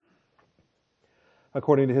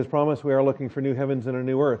According to His promise, we are looking for new heavens and a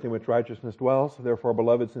new earth in which righteousness dwells. Therefore,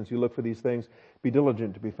 beloved, since you look for these things, be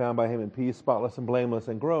diligent to be found by Him in peace, spotless and blameless,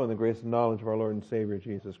 and grow in the grace and knowledge of our Lord and Savior,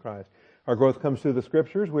 Jesus Christ. Our growth comes through the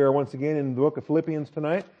Scriptures. We are once again in the book of Philippians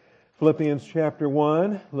tonight. Philippians chapter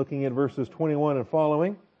 1, looking at verses 21 and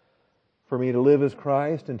following. For me to live is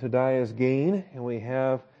Christ and to die is gain. And we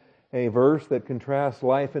have a verse that contrasts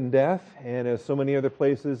life and death. And as so many other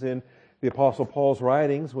places in the Apostle Paul's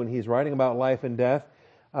writings, when he's writing about life and death,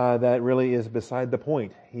 that really is beside the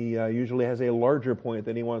point. He usually has a larger point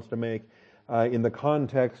that he wants to make in the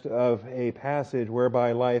context of a passage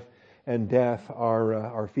whereby life and death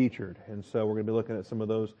are featured. And so we're going to be looking at some of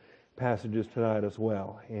those passages tonight as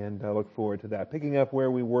well, and I look forward to that. Picking up where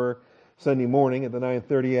we were Sunday morning at the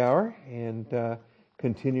 9:30 hour, and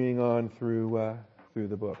continuing on through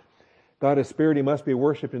the book. God is spirit, He must be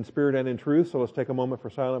worshipped in spirit and in truth, so let's take a moment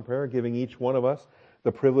for silent prayer, giving each one of us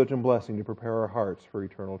the privilege and blessing to prepare our hearts for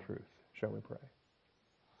eternal truth. Shall we pray?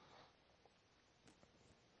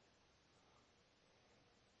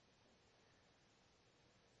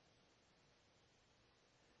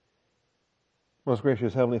 Most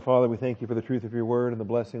gracious Heavenly Father, we thank You for the truth of Your word and the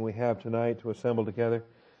blessing we have tonight to assemble together.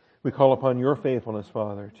 We call upon Your faithfulness,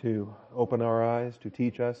 Father, to open our eyes, to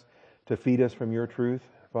teach us, to feed us from Your truth.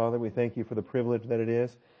 Father, we thank You for the privilege that it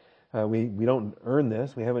is. We don't earn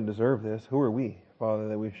this. We haven't deserved this. Who are we, Father,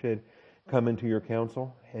 that we should come into Your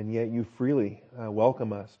counsel? And yet You freely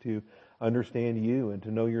welcome us to understand You and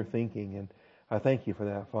to know Your thinking. And I thank You for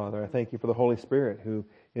that, Father. I thank You for the Holy Spirit who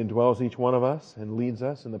indwells each one of us and leads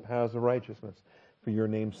us in the paths of righteousness for Your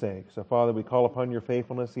name's sake. So, Father, we call upon Your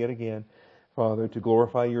faithfulness yet again, Father, to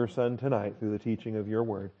glorify Your Son tonight through the teaching of Your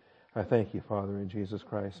word. I thank You, Father, in Jesus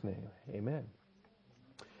Christ's name. Amen.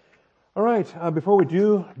 All right, before we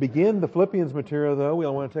do begin the Philippians material, though, we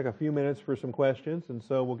all want to take a few minutes for some questions, and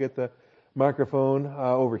so we'll get the microphone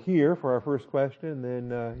over here for our first question,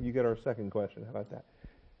 and then you get our second question. How about that?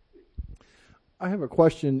 I have a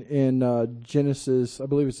question in Genesis, I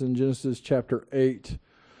believe it's in Genesis chapter 8.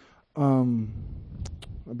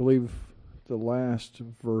 I believe the last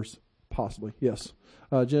verse, possibly, yes.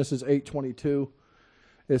 Genesis 8:22.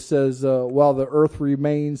 It says, while the earth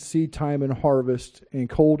remains, seed time and harvest, and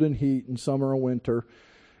cold and heat, and summer and winter,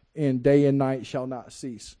 and day and night shall not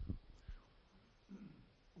cease.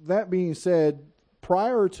 That being said,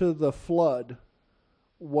 prior to the flood,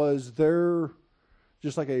 was there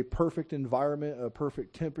just like a perfect environment, a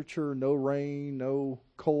perfect temperature, no rain, no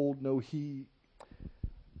cold, no heat?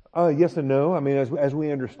 Yes and no. I mean, as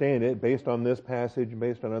we understand it, based on this passage and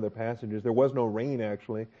based on other passages, there was no rain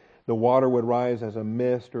actually. The water would rise as a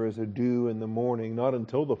mist or as a dew in the morning. Not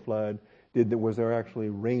until the flood was there actually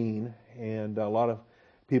rain. And a lot of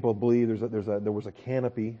people believe there was a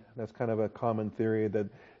canopy. That's kind of a common theory, that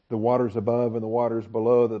the waters above and the waters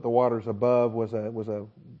below, that the waters above was a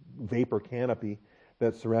vapor canopy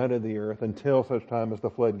that surrounded the earth until such time as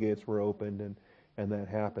the floodgates were opened, and that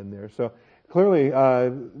happened there. So clearly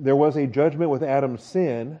there was a judgment with Adam's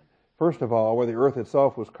sin, first of all, where the earth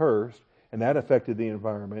itself was cursed, and that affected the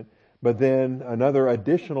environment. But then another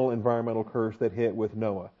additional environmental curse that hit with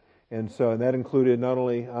Noah. And that included not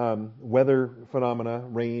only weather phenomena,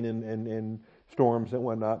 rain and storms and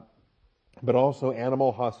whatnot, but also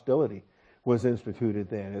animal hostility was instituted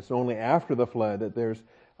then. It's only after the flood that there's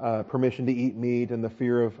permission to eat meat and the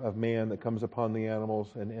fear of man that comes upon the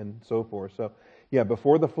animals and so forth. So, yeah,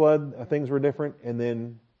 before the flood, things were different, and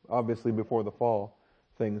then obviously before the fall,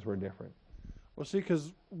 things were different. Well, see,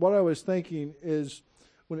 because what I was thinking is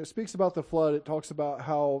when it speaks about the flood, it talks about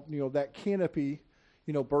how, that canopy,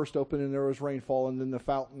 burst open and there was rainfall, and then the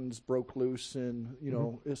fountains broke loose and,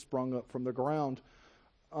 it sprung up from the ground.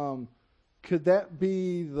 Could that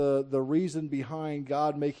be the reason behind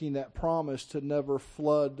God making that promise to never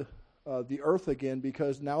flood the earth again?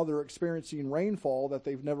 Because now they're experiencing rainfall that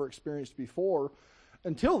they've never experienced before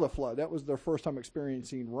until the flood. That was their first time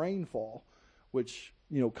experiencing rainfall, which,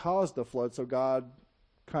 caused the flood. So God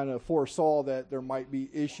kind of foresaw that there might be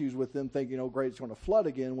issues with them thinking, oh, great, it's going to flood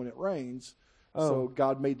again when it rains. Oh. So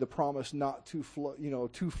God made the promise not to flood,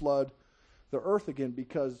 to flood the earth again,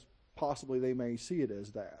 because possibly they may see it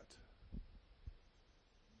as that.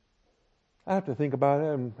 I have to think about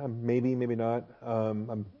it. Maybe not.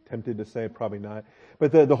 I'm tempted to say probably not.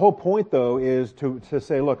 But the whole point, though, is to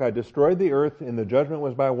say, look, I destroyed the earth and the judgment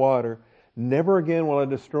was by water. Never again will I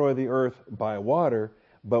destroy the earth by water.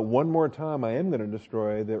 But one more time I am going to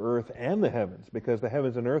destroy the earth and the heavens, because the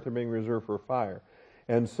heavens and earth are being reserved for fire.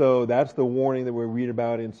 And so that's the warning that we read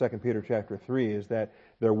about in 2 Peter chapter 3, is that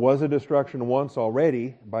there was a destruction once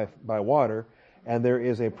already by water, and there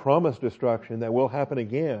is a promised destruction that will happen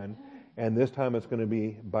again. and this time it's going to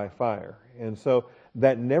be by fire. And so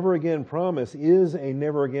that never again promise is a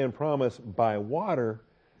never again promise by water,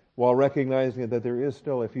 while recognizing that there is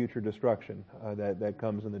still a future destruction that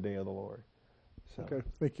comes in the day of the Lord. So. Okay,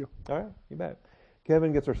 thank you. All right, you bet.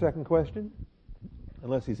 Kevin gets our second question,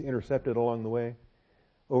 unless he's intercepted along the way.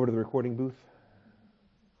 Over to the recording booth.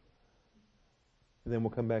 And then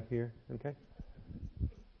we'll come back here, okay?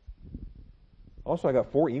 Also, I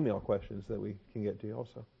got 4 email questions that we can get to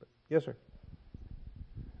also. But, yes, sir.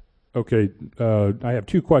 Okay, I have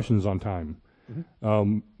 2 questions on time.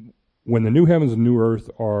 Mm-hmm. When the new heavens and new earth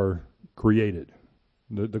are created,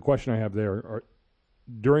 the question I have there are,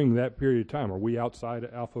 during that period of time, are we outside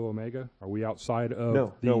of Alpha Omega? Are we outside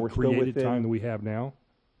of the created time that we have now?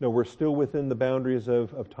 No, we're still within the boundaries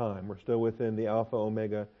of time. We're still within the Alpha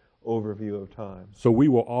Omega overview of time. So we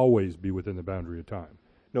will always be within the boundary of time.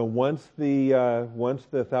 No, once the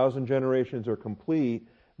 1,000 generations are complete,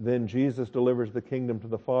 then Jesus delivers the kingdom to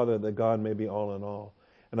the Father, that God may be all in all.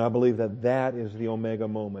 And I believe that that is the Omega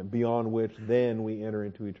moment, beyond which then we enter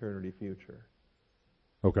into eternity future.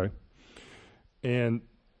 Okay. And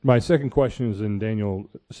my second question is in Daniel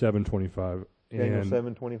 7:25. Daniel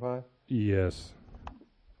 7:25? Yes.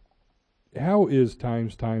 How is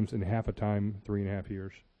times and half a time 3.5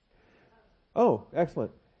 years? Oh,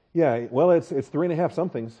 excellent. Yeah, well, it's 3.5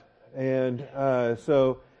 somethings. And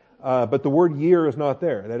but the word year is not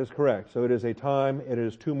there. That is correct. So it is a time, it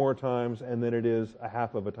is 2 more times, and then it is a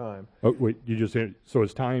half of a time. Oh, wait, you just said, so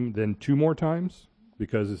it's time, then 2 more times?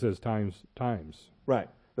 Because it says times. Right.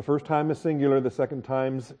 The first time is singular, the second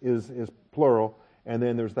times is plural, and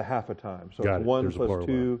then there's the half a time. So Got it's it. 1 There's a plus plural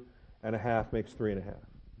 2 and a half makes 3.5.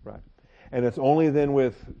 Right. And it's only then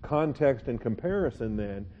with context and comparison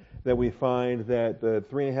then that we find that the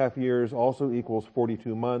 3.5 years also equals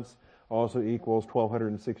 42 months, also equals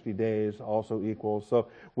 1,260 days, also equals. So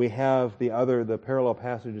we have the parallel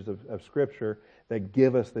passages of Scripture that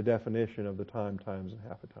give us the definition of the time, times, and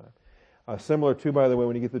half a time. Similar to, by the way,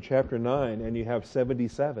 when you get to chapter 9 and you have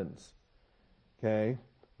 77s, okay?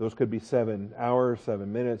 Those could be 7 hours, 7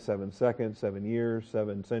 minutes, 7 seconds, 7 years,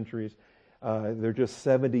 7 centuries. They're just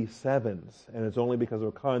 77s, and it's only because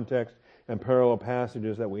of context and parallel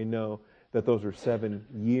passages that we know that those are 7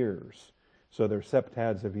 years. So they're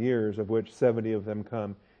septads of years, of which 70 of them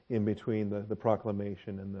come in between the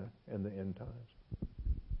proclamation and the end times.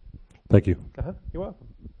 Thank you. You're welcome.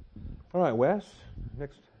 All right, Wes,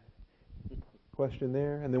 next question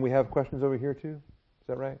there. And then we have questions over here too. Is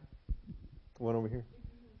that right? One over here.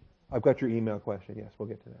 I've got your email question. Yes, we'll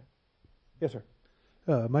get to that. Yes, sir.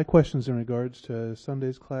 My question's in regards to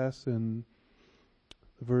Sunday's class in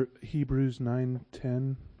Hebrews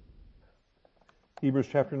 9:10. Hebrews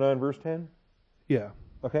chapter 9, verse 10? Yeah.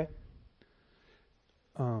 Okay.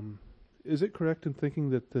 Is it correct in thinking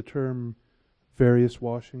that the term various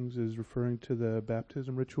washings is referring to the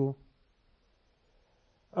baptism ritual?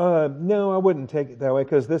 No, I wouldn't take it that way,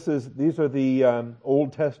 because these are the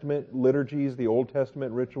Old Testament liturgies, the Old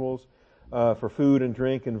Testament rituals for food and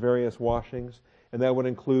drink and various washings, and that would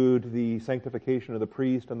include the sanctification of the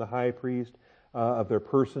priest and the high priest, of their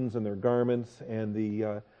persons and their garments, and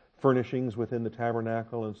the furnishings within the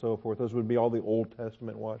tabernacle and so forth. Those would be all the Old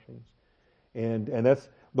Testament washings, and that's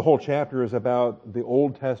the whole chapter is about the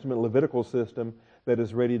Old Testament Levitical system that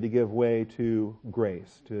is ready to give way to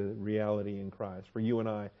grace, to reality in Christ, for you and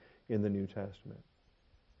I in the New Testament.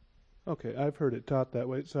 Okay, I've heard it taught that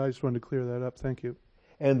way, so I just wanted to clear that up. Thank you.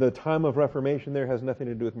 And the time of Reformation there has nothing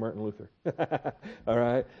to do with Martin Luther. All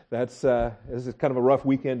right? This is kind of a rough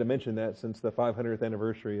weekend to mention that, since the 500th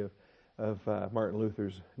anniversary of Martin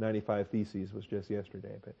Luther's 95 Theses was just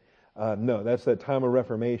yesterday. But no, that's that time of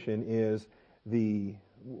Reformation is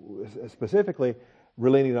specifically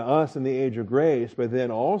relating to us in the age of grace, but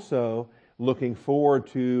then also looking forward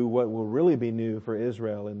to what will really be new for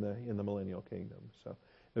Israel in the millennial kingdom. So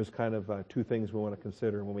there's kind of 2 things we want to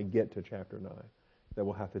consider when we get to chapter 9 that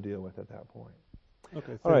we'll have to deal with at that point.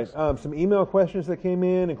 Okay. All right. Some email questions that came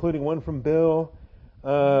in, including one from Bill.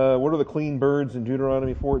 What are the clean birds in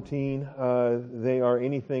Deuteronomy 14? They are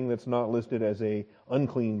anything that's not listed as a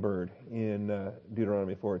unclean bird in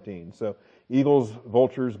Deuteronomy 14. So eagles,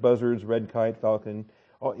 vultures, buzzards, red kite, falcon,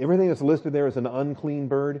 everything that's listed there as an unclean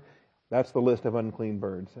bird, that's the list of unclean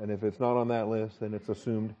birds. And if it's not on that list, then it's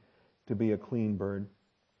assumed to be a clean bird.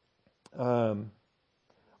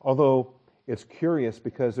 Although it's curious,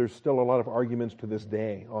 because there's still a lot of arguments to this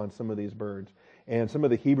day on some of these birds. And some of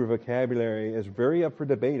the Hebrew vocabulary is very up for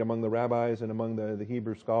debate among the rabbis and among the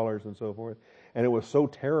Hebrew scholars and so forth. And it was so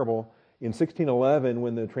terrible. In 1611,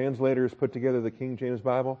 when the translators put together the King James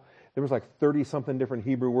Bible, there was like 30-something different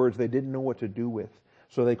Hebrew words they didn't know what to do with.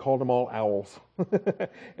 so they called them all owls.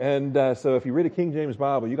 And so if you read a King James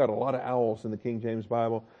Bible, you got a lot of owls in the King James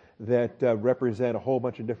Bible that represent a whole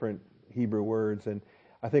bunch of different Hebrew words. And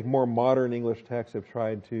I think more modern English texts have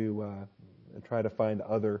tried to find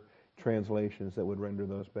other translations that would render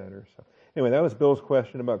those better. So anyway, that was Bill's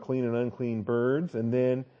question about clean and unclean birds. And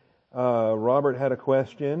then Robert had a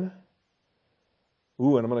question.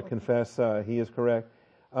 And I'm going to confess he is correct.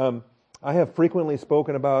 I have frequently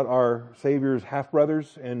spoken about our Savior's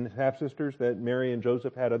half-brothers and half-sisters, that Mary and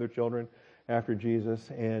Joseph had other children after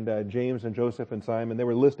Jesus, and James and Joseph and Simon. They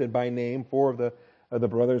were listed by name. 4 of the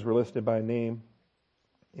brothers were listed by name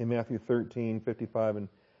in Matthew 13, 55, and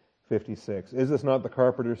 56. Is this not the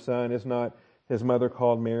carpenter's son? Is not his mother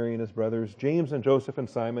called Mary, and his brothers James and Joseph and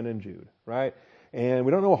Simon and Jude, right? And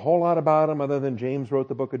we don't know a whole lot about them other than James wrote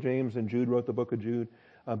the book of James and Jude wrote the book of Jude,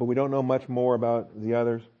 but we don't know much more about the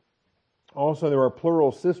others. Also, there are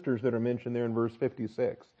plural sisters that are mentioned there in verse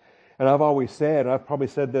 56. And I've always said, I've probably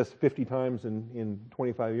said this 50 times in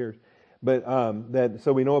 25 years, but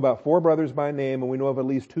so we know about 4 brothers by name, and we know of at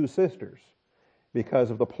least 2 sisters because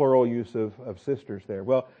of the plural use of sisters there.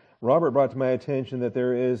 Well, Robert brought to my attention that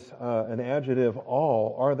there is an adjective,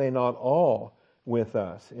 all. Are they not all with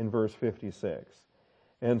us in verse 56?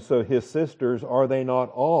 And so his sisters, are they not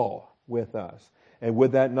all with us? And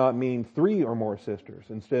would that not mean 3 or more sisters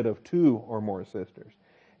instead of 2 or more sisters?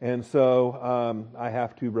 And so I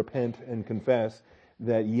have to repent and confess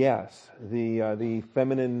that yes, the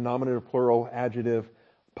feminine nominative plural adjective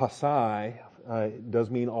pasai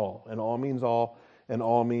does mean all, and all means all, and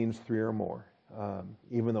all means 3 or more.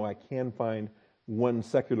 Even though I can find one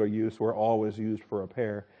secular use where all is used for a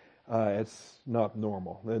pair, it's not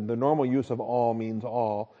normal. The normal use of all means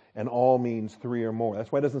all, and all means 3 or more.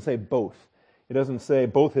 That's why it doesn't say both. It doesn't say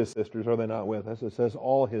both his sisters, are they not with us? It says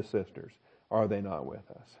all his sisters, are they not with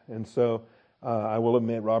us? And so I will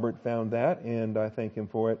admit Robert found that, and I thank him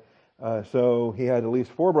for it. So he had at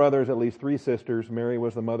least 4 brothers, at least 3 sisters. Mary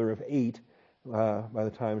was the mother of 8 by the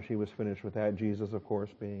time she was finished with that. Jesus, of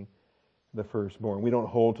course, being the firstborn. We don't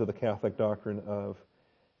hold to the Catholic doctrine of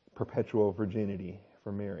perpetual virginity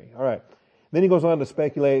for Mary. All right. Then he goes on to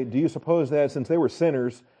speculate, do you suppose that since they were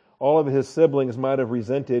sinners, all of his siblings might have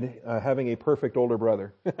resented having a perfect older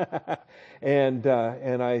brother? and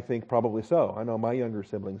I think probably so. I know my younger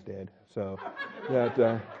siblings did. So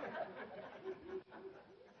that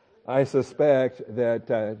I suspect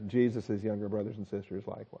that Jesus' younger brothers and sisters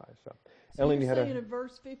likewise. So Ellen, you're saying in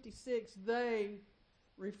verse 56, they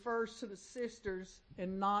refers to the sisters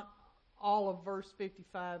and not all of verse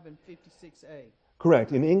 55 and 56a.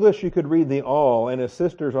 Correct. In English, you could read the all, and his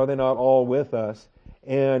sisters, are they not all with us?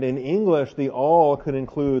 And in English, the all could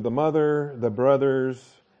include the mother, the brothers,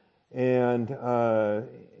 and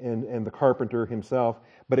the carpenter himself,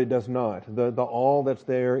 but it does not. The all that's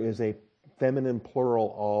there is a feminine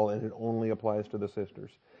plural all, and it only applies to the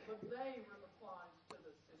sisters. But they applies to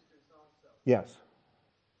the sisters also. Yes.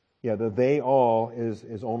 Yeah, the they all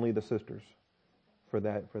is only the sisters for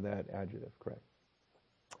that adjective, correct.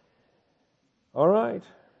 All right.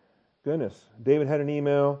 Goodness. David had an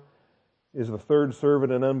email. Is the third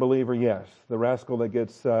servant an unbeliever? Yes. The rascal that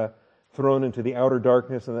gets thrown into the outer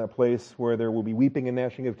darkness in that place where there will be weeping and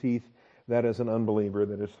gnashing of teeth, that is an unbeliever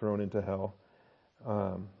that is thrown into hell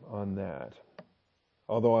on that.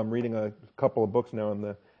 Although I'm reading a couple of books now on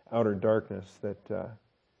the outer darkness that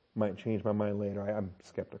might change my mind later. I'm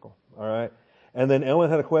skeptical. All right. And then Ellen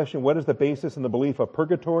had a question. What is the basis in the belief of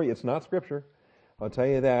purgatory? It's not Scripture. I'll tell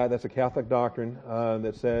you that. That's a Catholic doctrine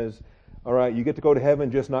that says, all right, you get to go to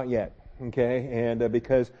heaven, just not yet. Okay? And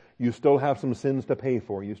because you still have some sins to pay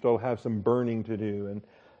for. You still have some burning to do. And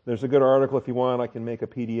there's a good article if you want. I can make a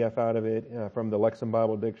PDF out of it from the Lexham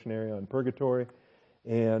Bible Dictionary on purgatory.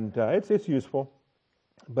 And it's useful.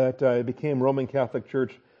 But it became Roman Catholic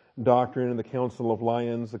Church doctrine in the Council of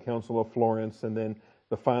Lyons, the Council of Florence, and then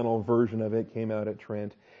the final version of it came out at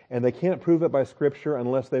Trent. And they can't prove it by Scripture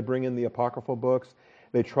unless they bring in the apocryphal books.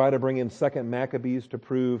 They try to bring in 2 Maccabees to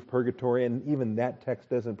prove purgatory, and even that text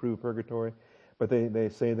doesn't prove purgatory, but they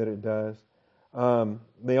say that it does.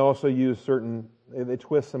 They also use they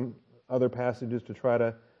twist some other passages to try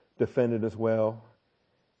to defend it as well,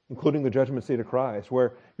 including the judgment seat of Christ,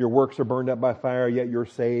 where your works are burned up by fire, yet you're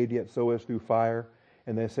saved, yet so is through fire.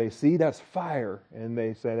 And they say, see, that's fire. And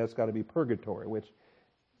they say that's got to be purgatory, which,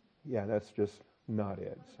 yeah, that's just not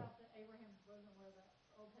it. So.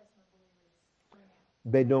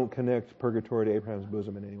 They don't connect purgatory to Abraham's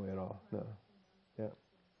bosom in any way at all. No. Yeah.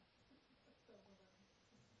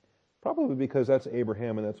 Probably because that's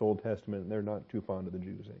Abraham and that's Old Testament, and they're not too fond of the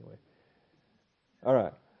Jews anyway. All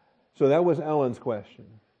right. So that was Ellen's question.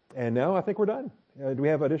 And now I think we're done. Do we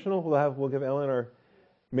have additional? We'll give Ellen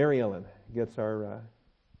Mary Ellen gets our.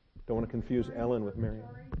 Don't want to confuse Ellen with Mary.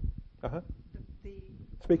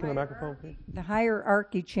 Speaking of the microphone, please. The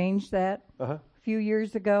hierarchy changed that a few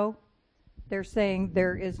years ago. They're saying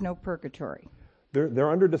there is no purgatory. They're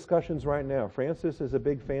under discussions right now. Francis is a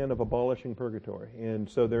big fan of abolishing purgatory, and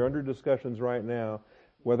so they're under discussions right now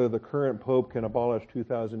whether the current pope can abolish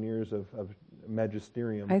 2,000 years of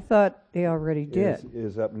magisterium. I thought they already did.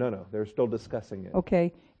 Is up? No, they're still discussing it.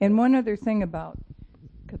 Okay, and one other thing about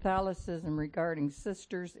Catholicism regarding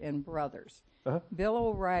sisters and brothers. Bill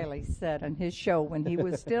O'Reilly said on his show when he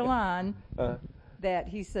was still on that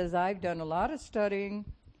he says, I've done a lot of studying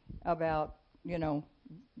about,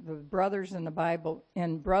 the brothers in the Bible,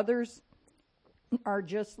 and brothers are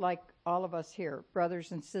just like all of us here,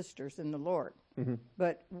 brothers and sisters in the Lord. Mm-hmm.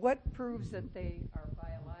 But what proves that they are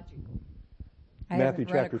biological? I Matthew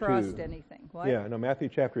haven't run chapter across 2. anything. What? Yeah, no, Matthew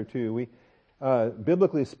chapter 2. We,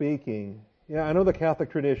 biblically speaking, I know the Catholic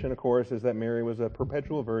tradition, of course, is that Mary was a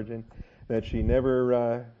perpetual virgin, that she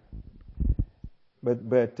never.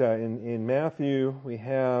 But in Matthew we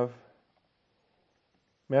have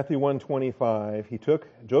Matthew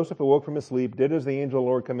 1:25. Joseph awoke from his sleep, did as the angel of the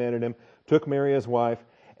Lord commanded him, took Mary his wife,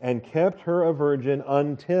 and kept her a virgin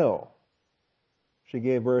until she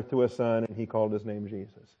gave birth to a son, and he called his name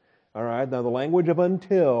Jesus. All right. Now the language of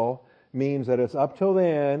 "until" means that it's up till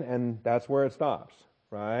then, and that's where it stops.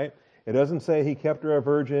 Right. It doesn't say he kept her a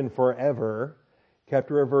virgin forever, kept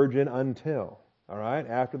her a virgin until. All right?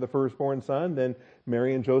 After the firstborn son, then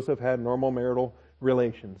Mary and Joseph had normal marital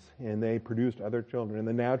relations, and they produced other children. And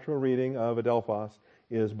the natural reading of Adelphos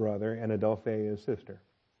is brother, and Adelphae is sister.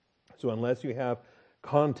 So unless you have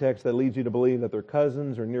context that leads you to believe that they're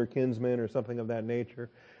cousins or near kinsmen or something of that nature,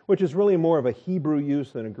 which is really more of a Hebrew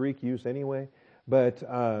use than a Greek use anyway, but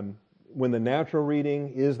when the natural reading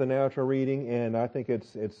is the natural reading, and I think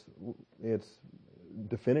it's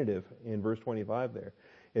definitive in verse 25 there.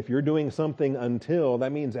 If you're doing something until,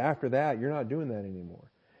 that means after that, you're not doing that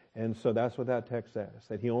anymore. And so that's what that text says,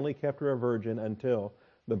 that he only kept her a virgin until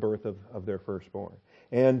the birth of their firstborn.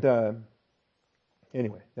 And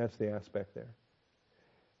anyway, that's the aspect there.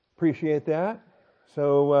 Appreciate that.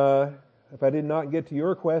 So if I did not get to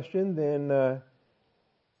your question, then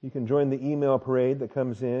you can join the email parade that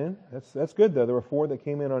comes in. That's good, though. There were 4 that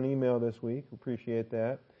came in on email this week. Appreciate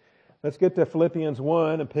that. Let's get to Philippians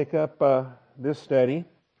 1 and pick up this study,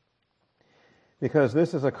 because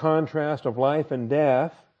this is a contrast of life and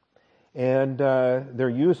death, and they're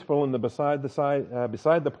useful in the beside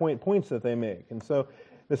the point points that they make. And so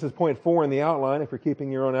this is point 4 in the outline. If you're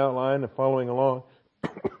keeping your own outline and following along,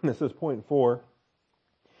 this is point 4.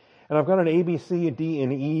 And I've got an A, B, C, D,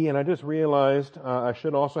 and E, and I just realized I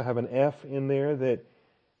should also have an F in there that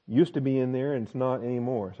used to be in there and it's not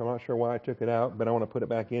anymore. So I'm not sure why I took it out, but I want to put it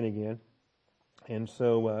back in again. And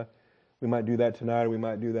so we might do that tonight, or we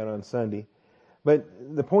might do that on Sunday. But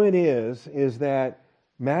the point is that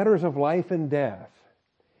matters of life and death,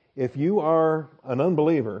 if you are an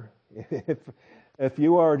unbeliever, if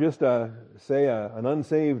you are just an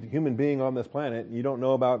unsaved human being on this planet, you don't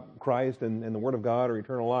know about Christ and the Word of God or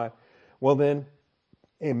eternal life, well then,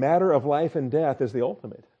 a matter of life and death is the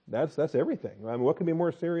ultimate. That's everything. I mean, what can be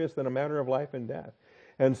more serious than a matter of life and death?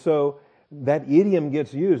 And so that idiom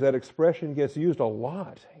gets used, that expression gets used a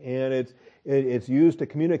lot, and it's used to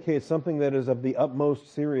communicate something that is of the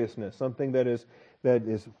utmost seriousness, something that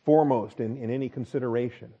is foremost in any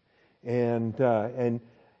consideration. And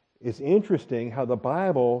it's interesting how the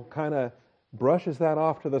Bible kind of brushes that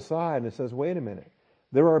off to the side and says, wait a minute,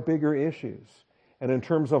 there are bigger issues. And in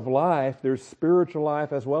terms of life, there's spiritual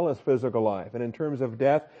life as well as physical life. And in terms of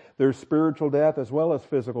death, there's spiritual death as well as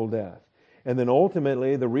physical death. And then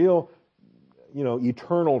ultimately, the real,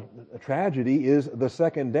 eternal tragedy is the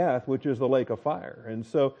second death, which is the lake of fire. And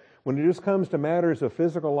so when it just comes to matters of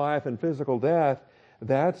physical life and physical death,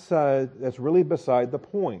 that's really beside the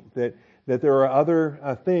point, that there are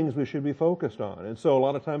other things we should be focused on. And so a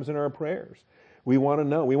lot of times in our prayers, we want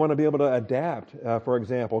to be able to adapt, for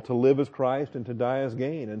example, to live as Christ and to die as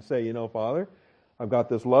gain, and say, Father, I've got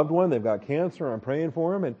this loved one, they've got cancer, I'm praying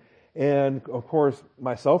for them, and of course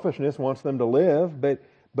my selfishness wants them to live, but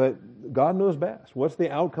God knows best. What's the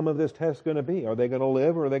outcome of this test going to be? Are they going to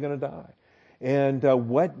live or are they going to die? And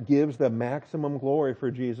what gives the maximum glory for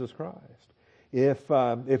Jesus Christ? If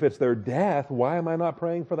it's their death, why am I not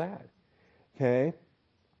praying for that? Okay,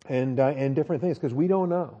 and different things, because we don't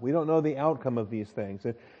know. We don't know the outcome of these things,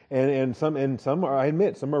 and some are, I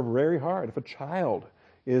admit, some are very hard. If a child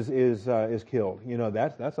is killed,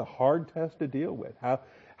 that's a hard test to deal with.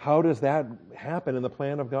 How does that happen in the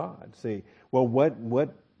plan of God? See, well,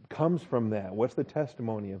 what comes from that? What's the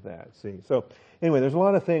testimony of that? See, so anyway, there's a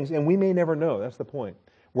lot of things, and we may never know. That's the point.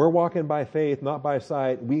 We're walking by faith, not by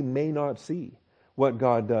sight. We may not see what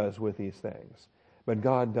God does with these things, but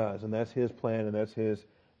God does, and that's His plan, and that's His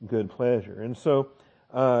good pleasure. And so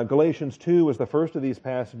Galatians 2 was the first of these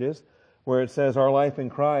passages where it says our life in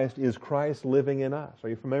Christ is Christ living in us. Are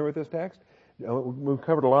you familiar with this text? We've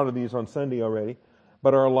covered a lot of these on Sunday already.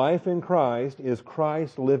 But our life in Christ is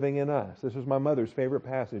Christ living in us. This is my mother's favorite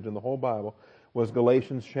passage in the whole Bible, was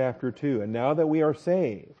Galatians chapter 2. And now that we are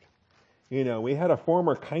saved, we had a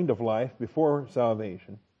former kind of life before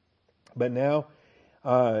salvation. But now,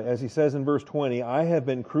 as he says in verse 20, I have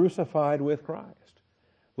been crucified with Christ.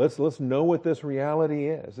 Let's know what this reality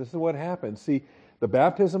is. This is what happens. See, the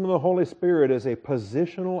baptism of the Holy Spirit is a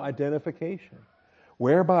positional identification,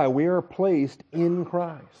 whereby we are placed in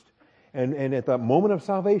Christ. And at the moment of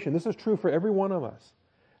salvation, this is true for every one of us.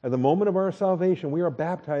 At the moment of our salvation, we are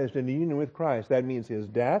baptized into union with Christ. That means His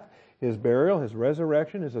death, His burial, His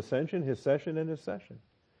resurrection, His ascension, His session, and His session.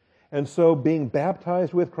 And so being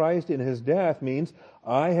baptized with Christ in His death means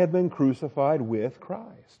I have been crucified with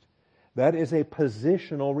Christ. That is a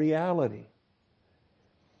positional reality.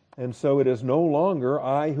 And so it is no longer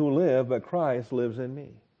I who live, but Christ lives in me.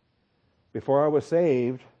 Before I was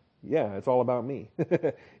saved, it's all about me.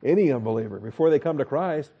 Any unbeliever, before they come to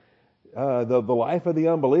Christ, the life of the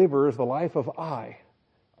unbeliever is the life of I.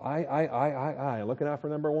 Looking out for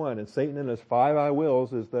number one. And Satan and his 5 I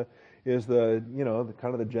wills is the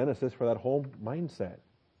kind of the genesis for that whole mindset.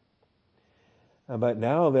 But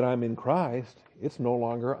now that I'm in Christ, it's no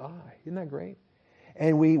longer I. Isn't that great?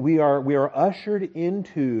 And we are ushered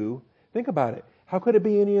into, think about it, how could it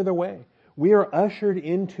be any other way? We are ushered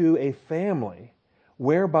into a family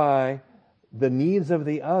whereby the needs of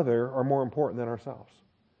the other are more important than ourselves.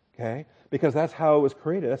 Okay? Because that's how it was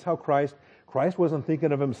created. That's how Christ wasn't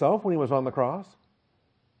thinking of Himself when He was on the cross.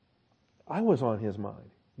 I was on His mind.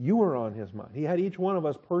 You were on His mind. He had each one of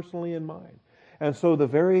us personally in mind. And so the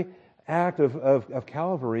very act of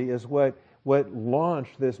Calvary is what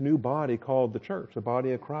launched this new body called the church, the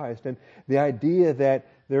body of Christ. And the idea that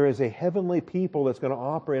there is a heavenly people that's going to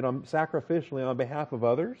operate sacrificially on behalf of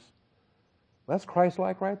others, that's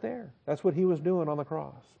Christ-like right there. That's what He was doing on the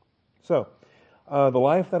cross. So, the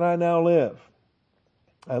life that I now live,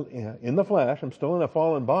 in the flesh, I'm still in a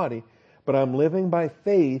fallen body, but I'm living by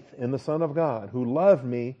faith in the Son of God, who loved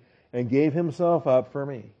me and gave Himself up for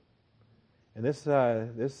me. And this,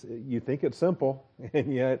 you think it's simple,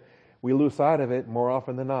 and yet we lose sight of it more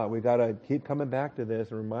often than not. We've got to keep coming back to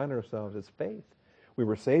this and remind ourselves it's faith. We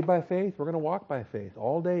were saved by faith. We're going to walk by faith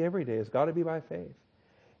all day, every day. It's got to be by faith.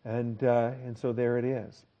 And so there it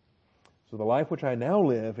is. So the life which I now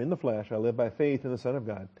live in the flesh, I live by faith in the Son of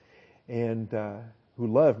God, and who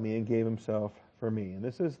loved me and gave Himself for me. And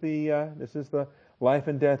this is the life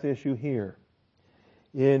and death issue here.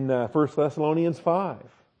 In 1 Thessalonians 5,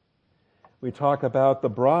 we talk about the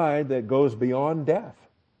bride that goes beyond death.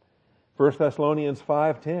 1 Thessalonians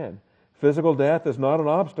 5:10, physical death is not an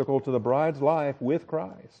obstacle to the bride's life with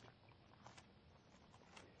Christ.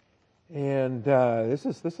 And this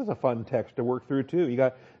is a fun text to work through too. You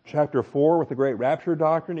got chapter 4 with the great rapture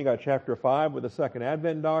doctrine. You got chapter 5 with the second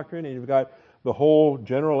advent doctrine, and you've got the whole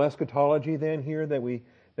general eschatology then here that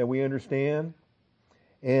we understand,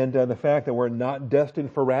 and the fact that we're not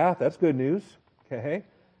destined for wrath. That's good news. Okay,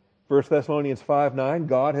 1 Thessalonians 5:9,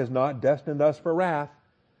 God has not destined us for wrath.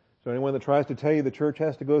 So anyone that tries to tell you the church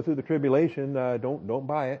has to go through the tribulation, don't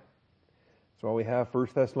buy it. That's why we have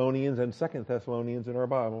 1 Thessalonians and 2 Thessalonians in our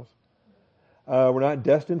Bibles. We're not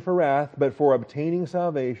destined for wrath, but for obtaining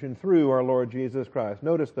salvation through our Lord Jesus Christ.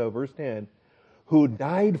 Notice though, verse 10, who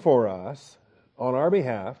died for us on our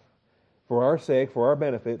behalf, for our sake, for our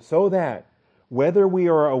benefit, so that whether we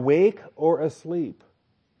are awake or asleep.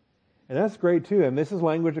 And that's great too. And this is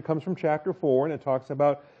language that comes from chapter 4, and it talks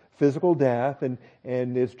about physical death, and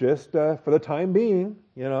it's just for the time being.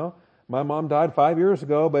 My mom died 5 years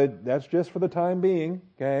ago, but that's just for the time being.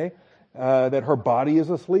 Okay, that her body is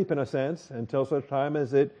asleep in a sense until such time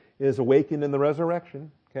as it is awakened in the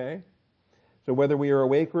resurrection. Okay, so whether we are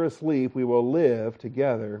awake or asleep, we will live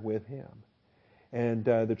together with Him. And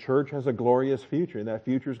the church has a glorious future, and that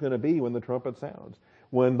future is going to be when the trumpet sounds,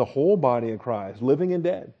 when the whole body of Christ, living and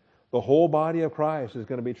dead, the whole body of Christ is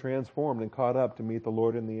going to be transformed and caught up to meet the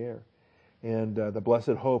Lord in the air. And the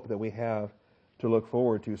blessed hope that we have to look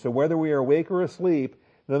forward to. So whether we are awake or asleep,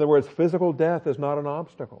 in other words, physical death is not an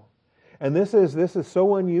obstacle. And this is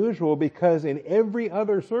so unusual because in every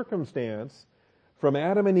other circumstance, from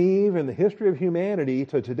Adam and Eve in the history of humanity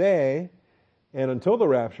to today, and until the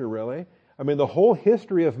rapture really, the whole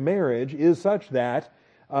history of marriage is such that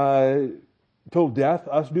till death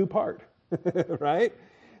us do part, right?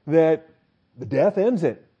 That the death ends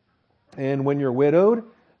it. And when you're widowed,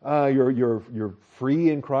 you're free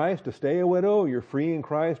in Christ to stay a widow. You're free in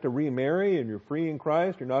Christ to remarry, and you're free in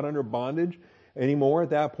Christ. You're not under bondage anymore at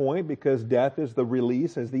that point, because death is the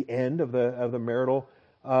release, is the end of the marital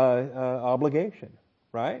obligation,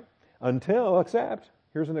 right? Except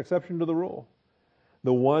here's an exception to the rule: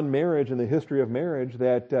 the one marriage in the history of marriage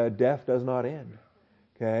that death does not end,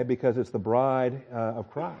 okay? Because it's the bride of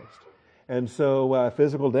Christ, and so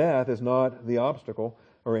physical death is not the obstacle,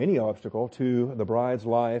 or any obstacle, to the bride's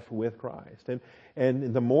life with Christ.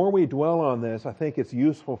 And the more we dwell on this, I think it's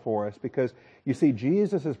useful for us, because you see,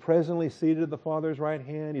 Jesus is presently seated at the Father's right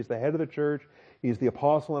hand. He's the head of the church. He's the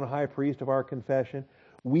apostle and high priest of our confession.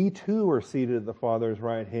 We too are seated at the Father's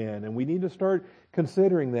right hand, and we need to start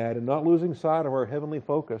considering that and not losing sight of our heavenly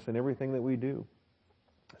focus in everything that we do.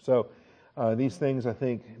 So these things, I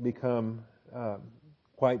think, become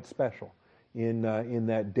quite special in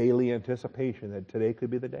that daily anticipation that today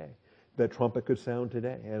could be the day, that trumpet could sound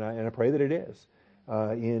today, and I pray that it is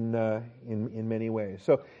in many ways.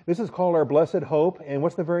 So this is called our blessed hope. And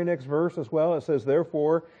what's the very next verse as well? It says,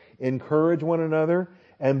 "Therefore, encourage one another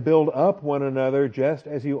and build up one another, just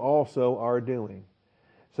as you also are doing."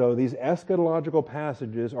 So these eschatological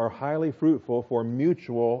passages are highly fruitful for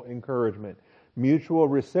mutual encouragement, mutual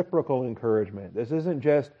reciprocal encouragement. This isn't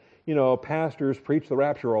just, pastors preach the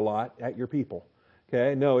rapture a lot at your people.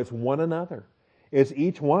 Okay? No, it's one another. It's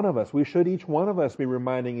each one of us. We should each one of us be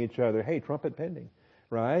reminding each other, hey, trumpet pending,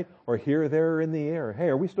 right? Or here, there, or in the air. Hey,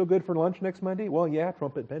 are we still good for lunch next Monday? Well, yeah,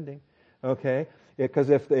 trumpet pending. Okay? Because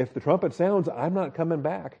if the trumpet sounds, I'm not coming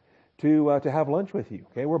back to have lunch with you.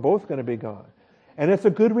 Okay? We're both going to be gone. And it's a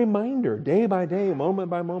good reminder, day by day, moment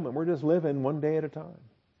by moment. We're just living one day at a time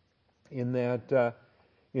in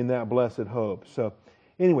that blessed hope. So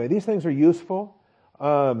anyway, these things are useful.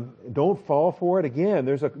 Don't fall for it. Again,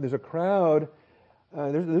 there's a crowd.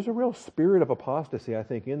 There's a real spirit of apostasy, I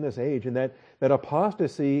think, in this age, and that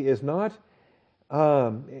apostasy is not.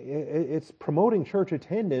 It's promoting church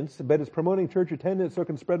attendance, but it's promoting church attendance so it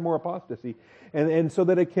can spread more apostasy, and so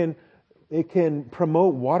that it can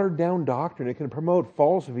promote watered down doctrine. It can promote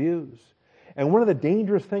false views. And one of the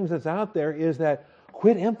dangerous things that's out there is that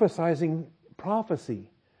quit emphasizing prophecy.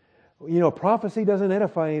 Prophecy doesn't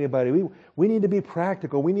edify anybody. We need to be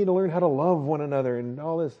practical. We need to learn how to love one another and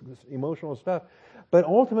all this emotional stuff. But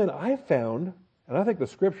ultimately, I've found, and I think the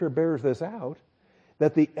Scripture bears this out,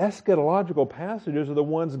 that the eschatological passages are the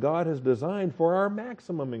ones God has designed for our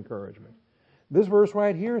maximum encouragement. This verse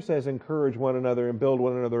right here says, encourage one another and build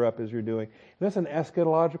one another up as you're doing. And that's an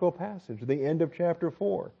eschatological passage, the end of chapter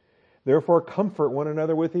 4. Therefore, comfort one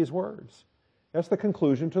another with these words. That's the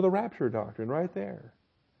conclusion to the rapture doctrine right there.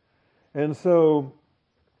 And so,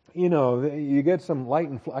 you get some light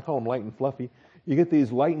and I call them light and fluffy. You get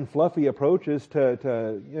these light and fluffy approaches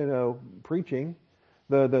to preaching,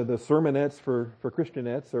 the sermonettes for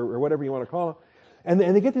Christianettes or whatever you want to call them,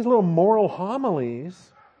 and they get these little moral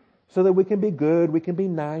homilies so that we can be good, we can be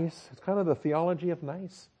nice. It's kind of the theology of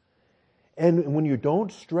nice. And when you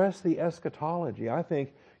don't stress the eschatology, I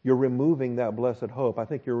think you're removing that blessed hope. I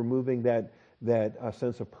think you're removing that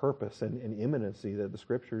sense of purpose and imminency that the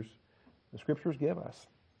Scriptures give us.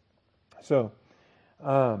 So,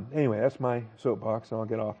 anyway, that's my soapbox, and I'll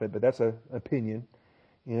get off it. But that's an opinion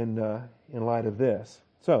in light of this.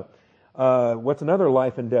 So, what's another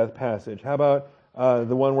life and death passage? How about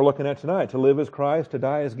the one we're looking at tonight? To live as Christ, to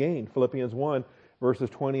die as gain. Philippians 1, verses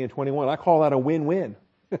 20 and 21. I call that a win-win,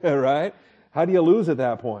 right? How do you lose at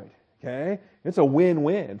that point? Okay? It's a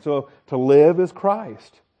win-win. So, to live as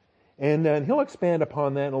Christ. And he'll expand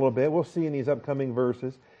upon that in a little bit. We'll see in these upcoming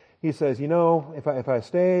verses. He says, if I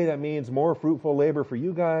stay, that means more fruitful labor for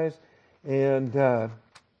you guys. And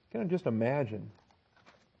just imagine.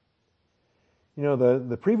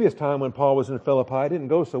 The previous time when Paul was in Philippi, it didn't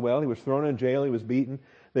go so well. He was thrown in jail. He was beaten.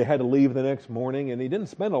 They had to leave the next morning, and he didn't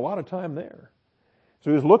spend a lot of time there.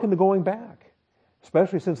 So he was looking to going back,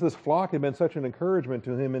 especially since this flock had been such an encouragement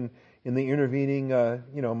to him in the intervening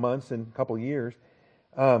months and couple years.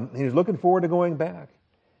 He was looking forward to going back.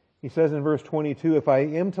 He says in verse 22, if I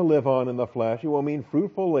am to live on in the flesh, it will mean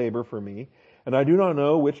fruitful labor for me, and I do not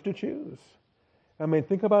know which to choose. I mean,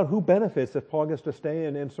 think about who benefits if Paul gets to stay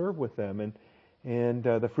and serve with them, and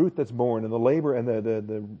the fruit that's born, and the labor, and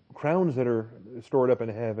the crowns that are stored up in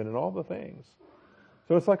heaven, and all the things.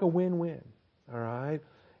 So it's like a win-win, all right?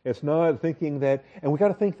 It's not thinking that, and we got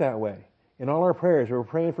to think that way. in all our prayers. We're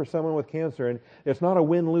praying for someone with cancer, and it's not a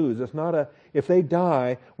win-lose. It's not a, if they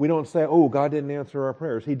die, we don't say, oh, God didn't answer our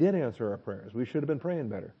prayers. He did answer our prayers. We should have been praying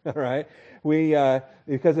better, all right?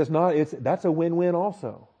 Because that's a win-win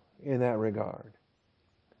also in that regard.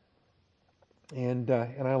 And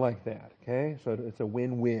I like that, okay? So it's a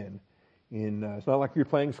win-win. It's not like you're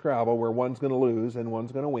playing Scrabble where one's going to lose and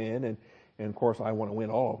one's going to win, and of course I want to win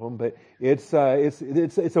all of them. But it's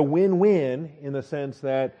a win-win in the sense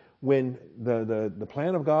that when the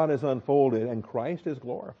plan of God is unfolded and Christ is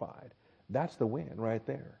glorified, that's the win right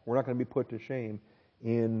there. We're not going to be put to shame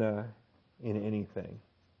in anything.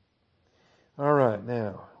 All right,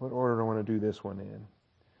 now what order do I want to do this one in?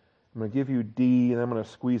 I'm going to give you D, and I'm going to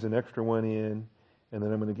squeeze an extra one in, and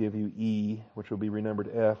then I'm going to give you E, which will be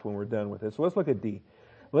renumbered F when we're done with it. So let's look at D.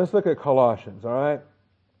 Let's look at Colossians, all right?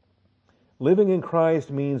 Living in Christ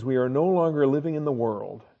means we are no longer living in the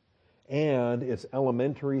world and its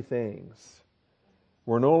elementary things.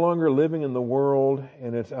 We're no longer living in the world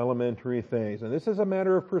and its elementary things. And this is a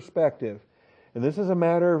matter of perspective. And this is a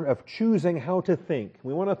matter of choosing how to think.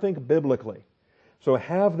 We want to think biblically. So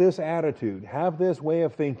have this attitude, have this way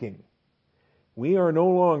of thinking. We are no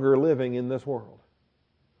longer living in this world.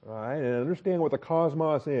 All right? And understand what the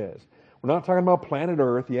cosmos is. We're not talking about planet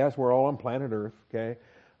Earth. Yes, we're all on planet Earth, okay?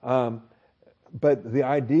 But the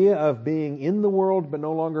idea of being in the world but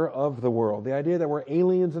no longer of the world. The idea that we're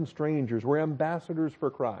aliens and strangers. We're ambassadors for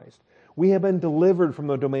Christ. We have been delivered from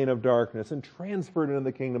the domain of darkness and transferred into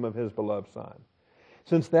the kingdom of His beloved Son.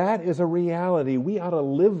 Since that is a reality, we ought to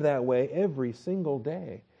live that way every single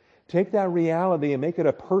day. Take that reality and make it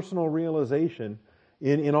a personal realization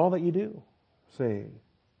in all that you do. See?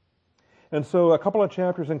 And so a couple of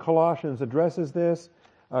chapters in Colossians addresses this.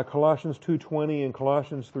 Colossians 2:20 and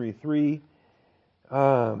Colossians 3:3.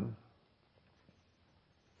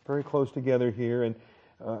 Very close together here. And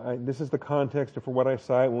this is the context for what I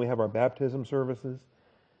cite when we have our baptism services.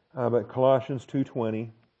 But Colossians 2:20.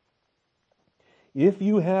 If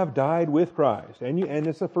you have died with Christ, and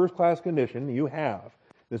it's a first-class condition, you have.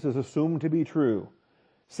 This is assumed to be true.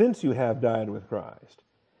 Since you have died with Christ,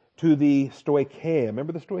 to the stoicheia.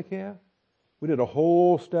 Remember the stoicheia? We did a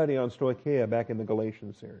whole study on stoicheia back in the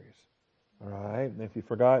Galatians series. All right? And if you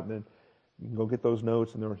forgot, then you can go get those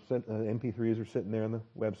notes, and the MP3s are sitting there on the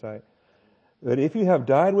website. But if you have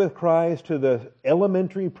died with Christ to the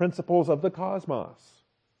elementary principles of the cosmos,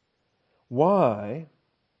 why,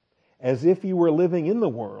 as if you were living in the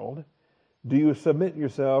world, do you submit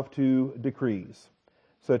yourself to decrees,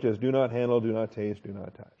 such as do not handle, do not taste, do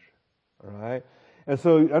not touch? All right? And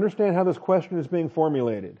so understand how this question is being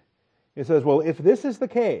formulated. It says, well, if this is the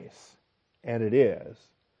case, and it is,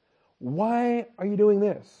 why are you doing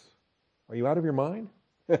this? Are you out of your mind?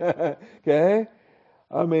 Okay?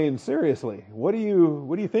 I mean, seriously, what are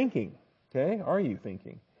you thinking? Okay? Are you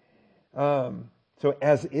thinking? So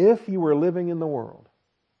as if you were living in the world.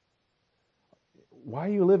 Why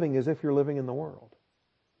are you living as if you're living in the world?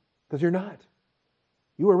 Because you're not.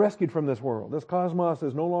 You were rescued from this world. This cosmos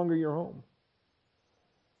is no longer your home.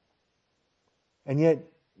 And yet,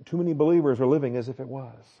 too many believers are living as if it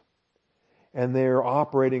was. And they're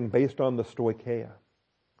operating based on the stoicheia.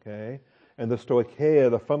 Okay? And the stoicheia,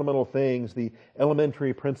 the fundamental things, the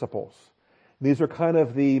elementary principles. These are kind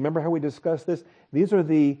of remember how we discussed this? These are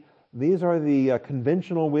the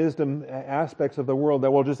conventional wisdom aspects of the world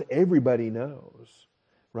that, well, just everybody knows,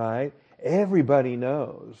 right? Everybody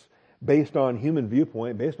knows, based on human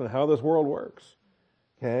viewpoint, based on how this world works.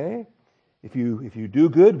 Okay? If you do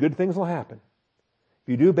good, good things will happen. If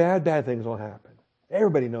you do bad, bad things will happen.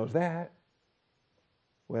 Everybody knows that.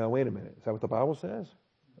 Well, wait a minute. Is that what the Bible says?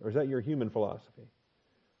 Or is that your human philosophy?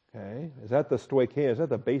 Okay? Is that the stoicheia? Is that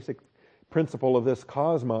the basic principle of this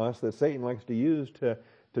cosmos that Satan likes to use to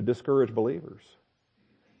discourage believers?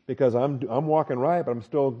 Because I'm walking right, but I'm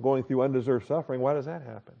still going through undeserved suffering. Why does that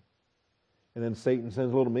happen? And then Satan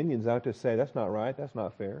sends little minions out to say, that's not right, that's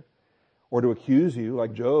not fair. Or to accuse you,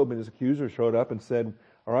 like Job and his accuser showed up and said,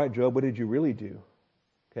 all right, Job, what did you really do?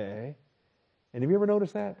 Okay? And have you ever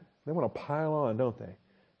noticed that? They want to pile on, don't they?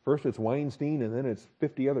 First it's Weinstein, and then it's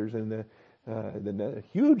 50 others, and the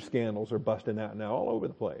huge scandals are busting out now all over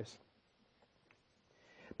the place.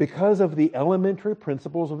 Because of the elementary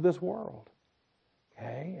principles of this world.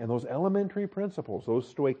 Okay? And those elementary principles,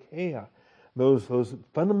 those stoicheia, those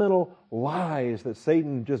fundamental lies that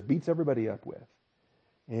Satan just beats everybody up with.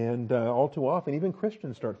 And all too often, even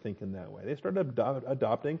Christians start thinking that way. They start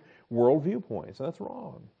adopting world viewpoints. That's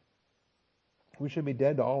wrong. We should be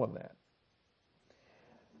dead to all of that.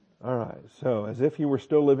 All right, so as if you were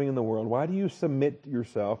still living in the world, why do you submit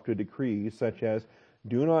yourself to decrees such as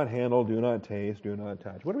do not handle, do not taste, do not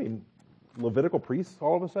touch? What do we Levitical priests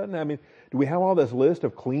all of a sudden? I mean, do we have all this list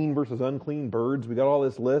of clean versus unclean birds? We got all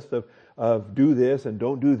this list of do this and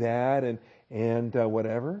don't do that and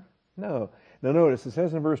whatever? No. Now notice, it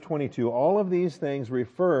says in verse 22, all of these things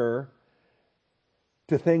refer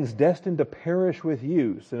to things destined to perish with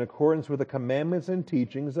use in accordance with the commandments and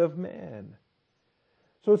teachings of man.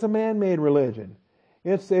 So it's a man-made religion.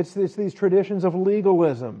 It's these traditions of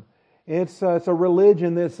legalism. It's a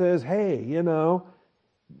religion that says, hey,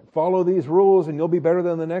 follow these rules and you'll be better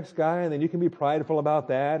than the next guy, and then you can be prideful about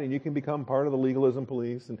that and you can become part of the legalism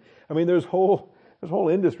police. And I mean, there's whole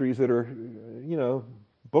industries that are,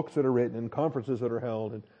 books that are written and conferences that are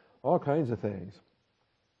held and all kinds of things.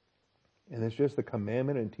 And it's just the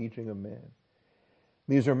commandment and teaching of man.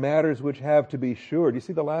 These are matters which have to be sure. Do you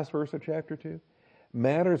see the last verse of chapter 2?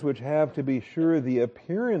 Matters which have to be sure the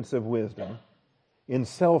appearance of wisdom in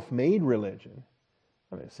self-made religion.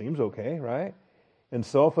 I mean, it seems okay, right? In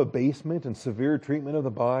self-abasement and severe treatment of the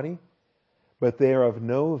body, but they are of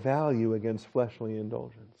no value against fleshly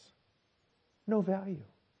indulgence. No value.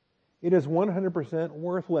 It is 100%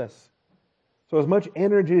 worthless. So as much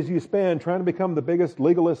energy as you spend trying to become the biggest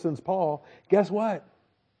legalist since Paul, guess what?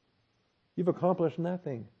 You've accomplished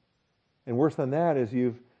nothing. And worse than that is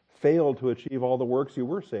you've failed to achieve all the works you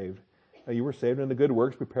were saved. You were saved in the good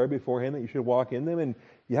works prepared beforehand that you should walk in them, and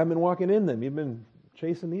you haven't been walking in them. You've been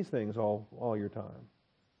chasing these things all your time.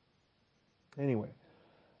 Anyway,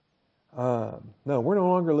 no, we're no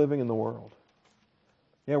longer living in the world.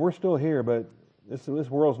 Yeah, we're still here, but this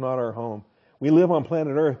world's not our home. We live on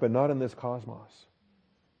planet Earth, but not in this cosmos.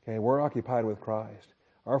 Okay, we're occupied with Christ.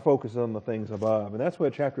 Our focus is on the things above. And that's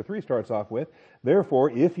what chapter 3 starts off with.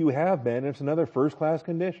 Therefore, if you have been, it's another first-class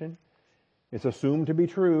condition. It's assumed to be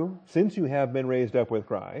true. Since you have been raised up with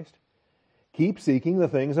Christ, keep seeking the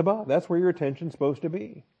things above. That's where your attention's supposed to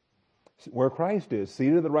be. Where Christ is,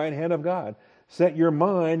 seated at the right hand of God. Set your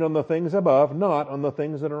mind on the things above, not on the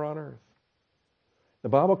things that are on earth. The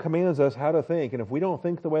Bible commands us how to think, and if we don't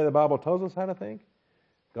think the way the Bible tells us how to think,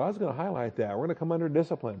 God's going to highlight that. We're going to come under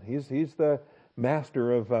discipline. He's the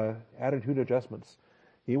master of attitude adjustments.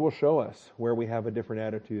 He will show us where we have a different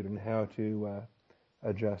attitude and how to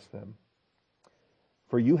adjust them.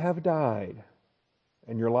 For you have died,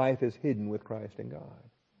 and your life is hidden with Christ in God.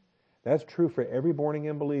 That's true for every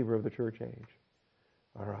born-again believer of the church age.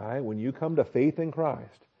 All right? When you come to faith in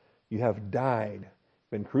Christ, you have died,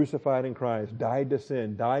 been crucified in Christ, died to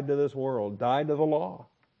sin, died to this world, died to the law.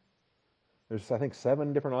 There's, I think,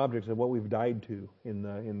 7 different objects of what we've died to in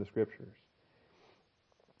the Scriptures.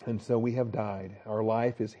 And so we have died. Our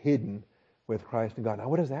life is hidden with Christ in God. Now,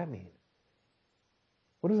 what does that mean?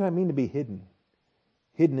 What does that mean to be hidden?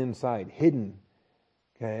 Hidden inside. Hidden,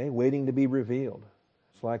 okay, waiting to be revealed.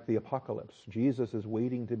 It's like the apocalypse. Jesus is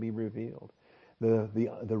waiting to be revealed. The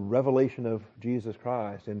revelation of Jesus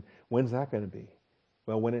Christ. And when's that going to be?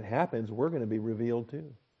 Well, when it happens, we're going to be revealed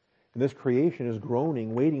too. And this creation is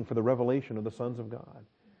groaning, waiting for the revelation of the sons of God.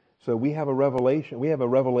 So we have a revelation. We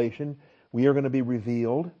are going to be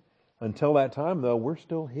revealed. Until that time, though, we're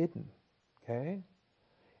still hidden. Okay?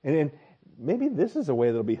 And maybe this is a way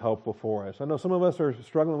that'll be helpful for us. I know some of us are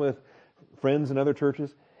struggling with friends in other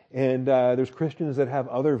churches, and there's Christians that have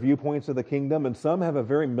other viewpoints of the kingdom, and some have a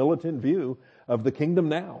very militant view of the kingdom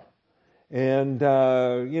now. And,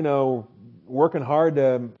 working hard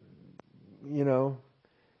to,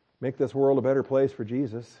 make this world a better place for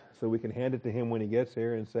Jesus so we can hand it to Him when He gets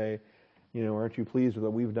here and say, aren't you pleased with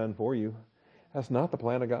what we've done for you? That's not the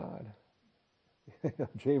plan of God.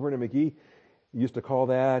 J. Vernon McGee used to call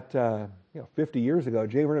that, 50 years ago,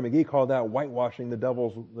 J. Vernon McGee called that whitewashing the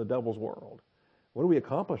devil's world. What are we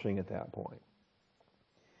accomplishing at that point?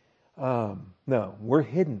 No, we're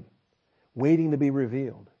hidden, waiting to be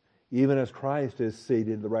revealed, even as Christ is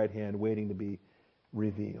seated at the right hand, waiting to be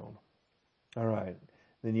revealed. All right,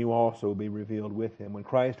 then you also will be revealed with Him. When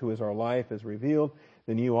Christ, who is our life, is revealed,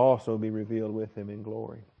 then you also will be revealed with Him in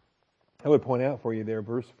glory. I would point out for you there,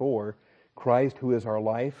 verse 4, Christ, who is our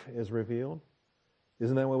life, is revealed.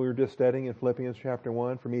 Isn't that what we were just studying in Philippians chapter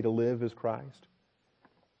 1? For me to live is Christ.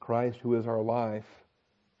 Christ, who is our life,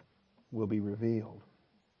 will be revealed.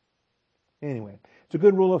 Anyway, it's a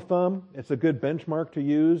good rule of thumb. It's a good benchmark to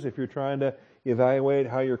use if you're trying to evaluate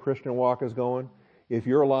how your Christian walk is going. If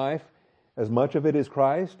your life, as much of it is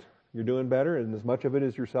Christ, you're doing better, and as much of it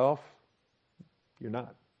is yourself, you're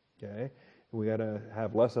not. Okay? We got to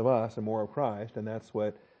have less of us and more of Christ, and that's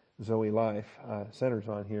what Zoe Life centers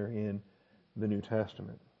on here in the New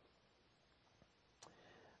Testament.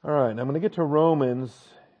 All right, now I'm going to get to Romans.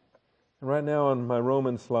 And right now on my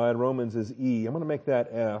Romans slide, Romans is E. I'm going to make that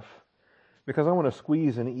F because I want to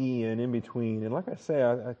squeeze an E in between. And like I say,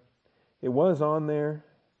 It was on there.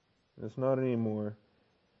 It's not anymore.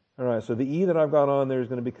 All right, so the E that I've got on there is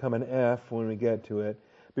going to become an F when we get to it.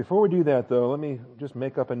 Before we do that, though, let me just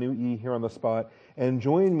make up a new E here on the spot and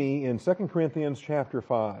join me in 2 Corinthians chapter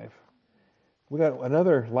 5. We got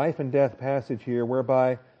another life and death passage here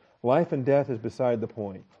whereby life and death is beside the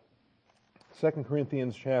point. 2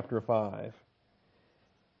 Corinthians chapter 5.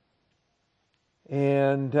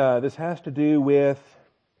 And this has to do with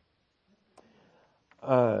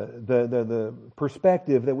the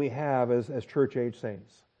perspective that we have as church-age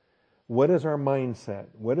saints. What is our mindset?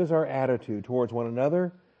 What is our attitude towards one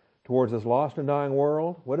another, towards this lost and dying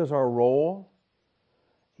world? What is our role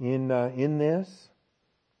in this?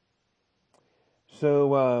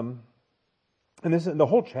 So, and the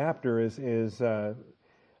whole chapter is a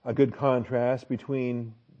good contrast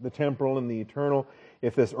between the temporal and the eternal.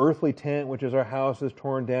 If this earthly tent, which is our house, is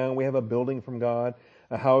torn down, we have a building from God,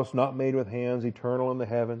 a house not made with hands, eternal in the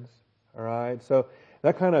heavens. All right, so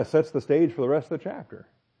that kind of sets the stage for the rest of the chapter.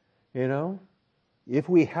 You know, if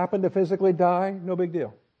we happen to physically die, no big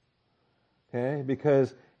deal. Okay,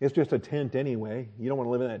 because it's just a tent anyway. You don't want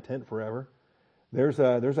to live in that tent forever. There's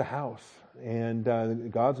a house, and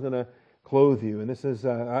God's going to clothe you. And this is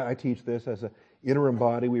I teach this as an interim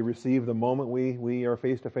body we receive the moment we are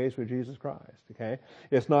face to face with Jesus Christ. Okay,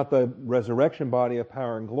 it's not the resurrection body of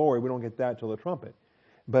power and glory. We don't get that till the trumpet.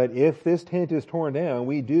 But if this tent is torn down,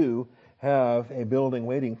 we do have a building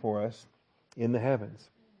waiting for us in the heavens.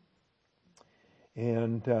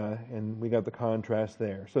 And we got the contrast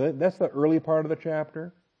there. So that's the early part of the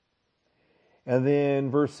chapter. And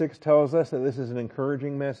then verse 6 tells us that this is an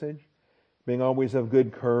encouraging message, being always of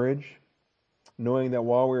good courage, knowing that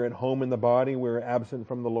while we're at home in the body, we're absent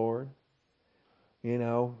from the Lord, you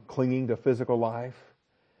know, clinging to physical life.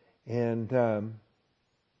 And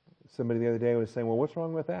somebody the other day was saying, well, what's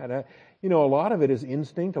wrong with that? You know, a lot of it is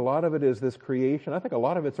instinct. A lot of it is this creation. I think a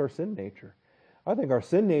lot of it's our sin nature. I think our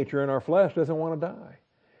sin nature in our flesh doesn't want to die.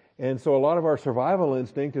 And so a lot of our survival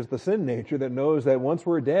instinct is the sin nature that knows that once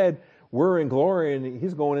we're dead, we're in glory and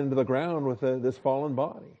He's going into the ground with this fallen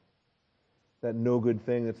body. That no good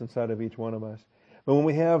thing that's inside of each one of us. But when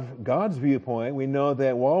we have God's viewpoint, we know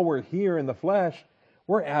that while we're here in the flesh,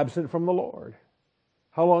 we're absent from the Lord.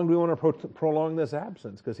 How long do we want to prolong this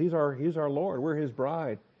absence? Because He's our Lord. We're His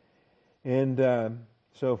bride. And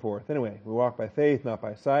so forth. Anyway, we walk by faith, not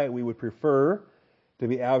by sight. We would prefer to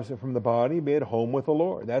be absent from the body, be at home with the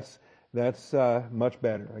Lord. That's much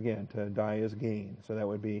better. Again, to die is gain. So that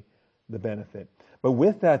would be the benefit. But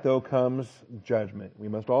with that, though, comes judgment. We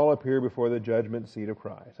must all appear before the judgment seat of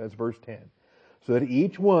Christ. That's verse 10. So that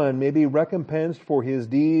each one may be recompensed for his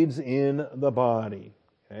deeds in the body.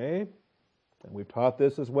 Okay? And we've taught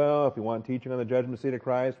this as well. If you want teaching on the judgment seat of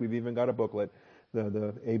Christ, we've even got a booklet,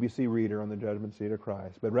 the ABC Reader on the judgment seat of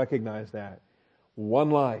Christ. But recognize that. One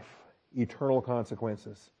life, eternal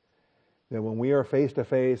consequences. That when we are face to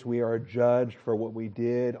face, we are judged for what we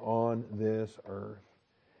did on this earth.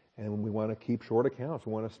 And we want to keep short accounts.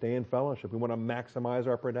 We want to stay in fellowship. We want to maximize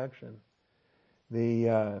our production.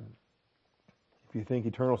 If you think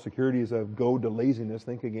eternal security is a goad to laziness,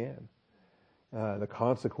 think again. The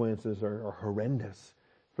consequences are horrendous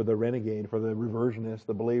for the renegade, for the reversionist,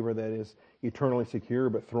 the believer that is eternally secure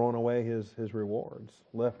but throwing away his rewards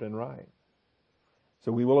left and right.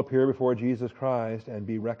 So we will appear before Jesus Christ and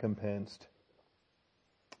be recompensed.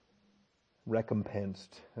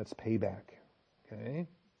 Recompensed. That's payback. Okay?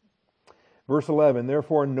 Verse 11,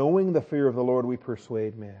 therefore, knowing the fear of the Lord, we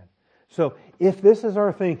persuade men. So if this is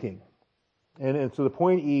our thinking, and so the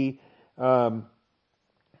point E,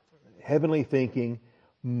 heavenly thinking,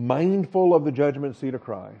 mindful of the judgment seat of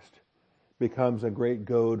Christ, becomes a great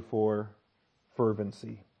goad for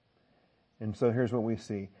fervency. And so here's what we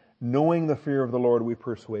see. Knowing the fear of the Lord, we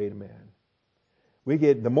persuade men.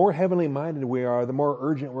 The more heavenly minded we are, the more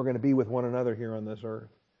urgent we're going to be with one another here on this earth.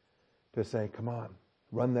 To say, come on,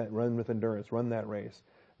 run with endurance, run that race.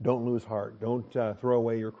 Don't lose heart. Don't throw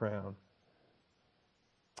away your crown.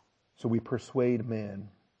 So we persuade men.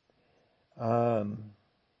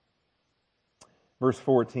 Verse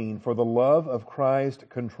 14, for the love of Christ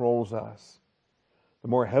controls us. The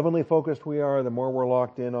more heavenly focused we are, the more we're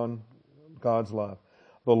locked in on God's love.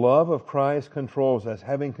 The love of Christ controls us,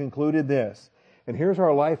 having concluded this. And here's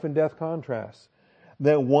our life and death contrast.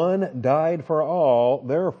 That one died for all,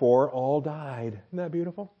 therefore all died. Isn't that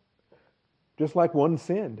beautiful? Just like one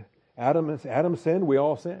sinned. Adam sinned, we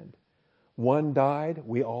all sinned. One died,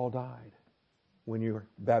 we all died. When you're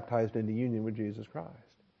baptized into union with Jesus Christ.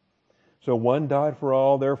 So one died for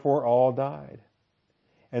all, therefore all died.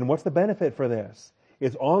 And what's the benefit for this?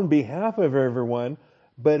 It's on behalf of everyone,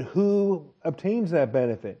 but who obtains that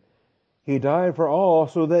benefit? He died for all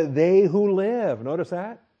so that they who live. Notice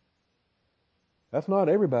that? That's not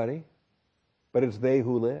everybody, but it's they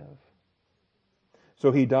who live.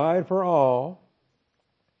 So He died for all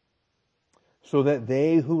so that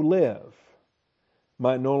they who live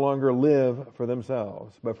might no longer live for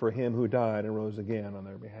themselves, but for Him who died and rose again on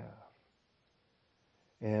their behalf.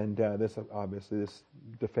 And this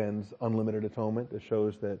defends unlimited atonement. It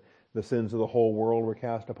shows that the sins of the whole world were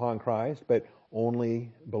cast upon Christ, but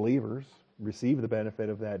only believers receive the benefit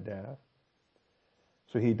of that death.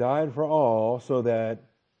 So He died for all so that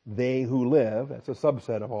they who live, that's a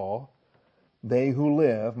subset of all, they who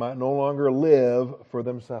live might no longer live for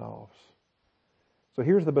themselves. So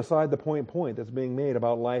here's the beside the point that's being made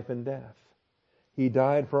about life and death. He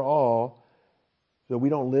died for all so we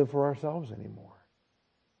don't live for ourselves anymore.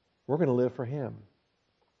 We're going to live for Him.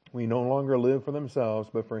 We no longer live for themselves,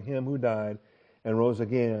 but for Him who died and rose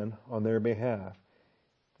again on their behalf.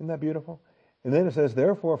 Isn't that beautiful? And then it says,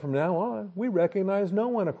 therefore, from now on, we recognize no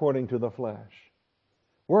one according to the flesh.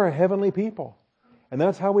 We're a heavenly people. And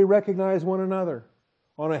that's how we recognize one another,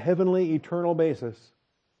 on a heavenly, eternal basis.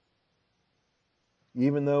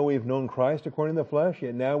 Even though we've known Christ according to the flesh,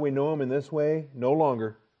 yet now we know Him in this way no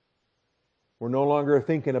longer. We're no longer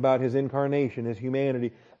thinking about His incarnation, His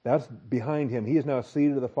humanity. That's behind Him. He is now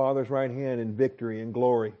seated at the Father's right hand in victory and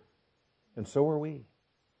glory. And so are we.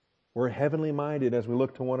 We're heavenly minded as we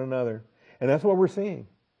look to one another. And that's what we're seeing.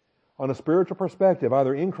 On a spiritual perspective,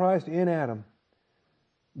 either in Christ, in Adam,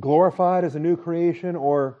 glorified as a new creation,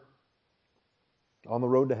 or on the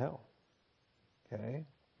road to hell. Okay?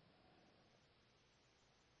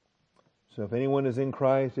 So if anyone is in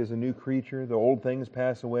Christ, is a new creature, the old things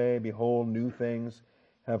pass away, behold, new things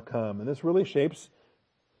have come. And this really shapes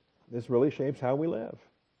how we live.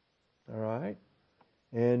 All right?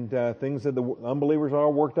 And things that the unbelievers are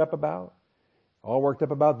all worked up about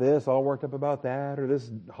this, all worked up about that, or this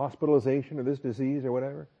hospitalization, or this disease, or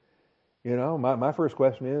whatever. You know, my first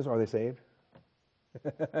question is, are they saved?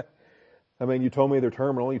 I mean, you told me they're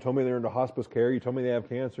terminal, you told me they're into hospice care, you told me they have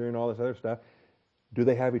cancer and all this other stuff. Do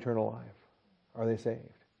they have eternal life? Are they saved?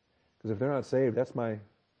 Because if they're not saved, that's my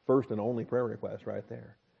first and only prayer request right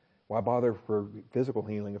there. Why bother for physical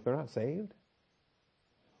healing if they're not saved?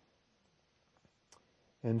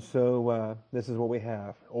 And so this is what we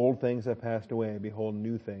have. Old things have passed away. Behold,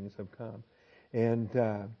 new things have come. And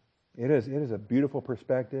it is a beautiful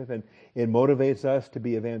perspective, and it motivates us to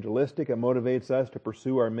be evangelistic. It motivates us to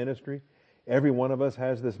pursue our ministry. Every one of us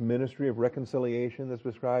has this ministry of reconciliation that's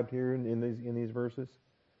described here in these verses.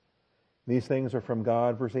 These things are from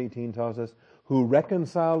God. Verse 18 tells us, who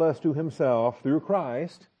reconciled us to Himself through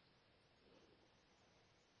Christ.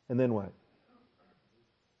 And then what?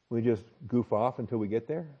 We just goof off until we get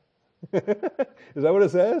there? Is that what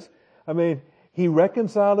it says? I mean, He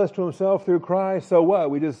reconciled us to Himself through Christ, so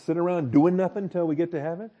what? We just sit around doing nothing until we get to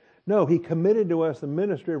heaven? No, He committed to us the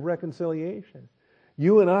ministry of reconciliation.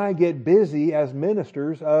 You and I get busy as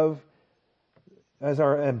ministers as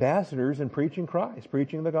our ambassadors in preaching Christ,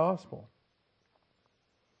 preaching the gospel.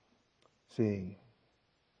 See,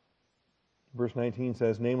 verse 19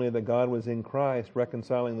 says, namely that God was in Christ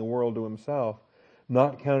reconciling the world to Himself,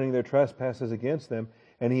 not counting their trespasses against them,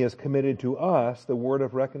 and He has committed to us the word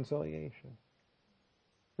of reconciliation.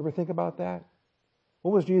 Ever think about that?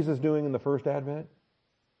 What was Jesus doing in the first advent?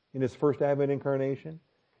 In His first advent incarnation?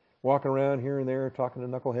 Walking around here and there, talking to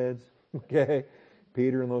knuckleheads, okay?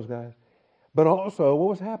 Peter and those guys. But also, what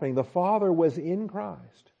was happening? The Father was in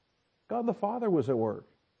Christ. God the Father was at work.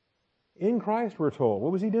 In Christ, we're told.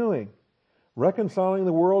 What was He doing? Reconciling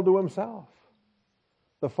the world to Himself.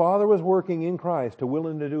 The Father was working in Christ to will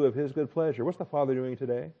and to do of His good pleasure. What's the Father doing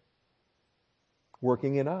today?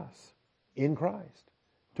 Working in us, in Christ,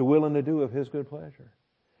 to will and to do of His good pleasure.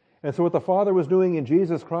 And so what the Father was doing in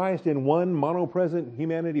Jesus Christ, in one monopresent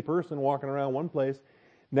humanity person walking around one place,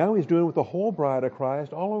 now He's doing with the whole bride of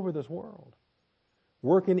Christ all over this world.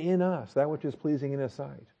 Working in us, that which is pleasing in His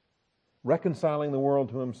sight. Reconciling the world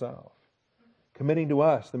to Himself. Committing to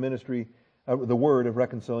us the ministry of the word of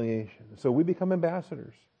reconciliation. So we become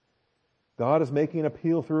ambassadors. God is making an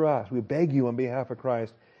appeal through us. We beg you on behalf of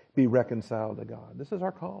Christ, be reconciled to God. This is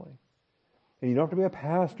our calling. And you don't have to be a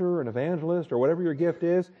pastor or an evangelist or whatever your gift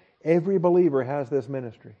is. Every believer has this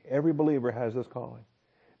ministry. Every believer has this calling.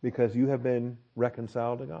 Because you have been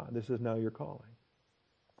reconciled to God. This is now your calling.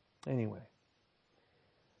 Anyway.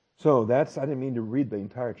 So I didn't mean to read the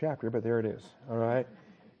entire chapter, but there it is. All right.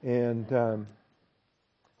 And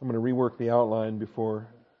I'm going to rework the outline before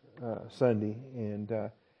Sunday. And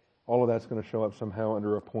all of that's going to show up somehow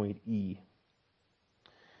under a point E.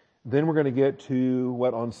 Then we're going to get to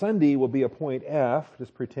what on Sunday will be a point F.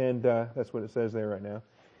 Just pretend that's what it says there right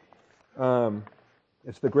now.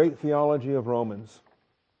 It's the great theology of Romans.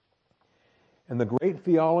 And the great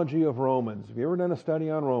theology of Romans, have you ever done a study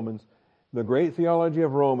on Romans? The great theology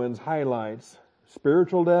of Romans highlights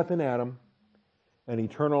spiritual death in Adam and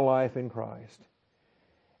eternal life in Christ.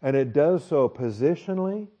 And it does so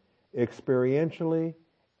positionally, experientially,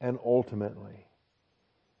 and ultimately.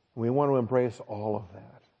 We want to embrace all of that.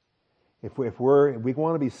 If we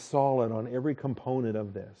want to be solid on every component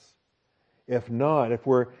of this. If not, if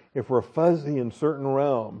we're fuzzy in certain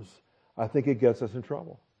realms, I think it gets us in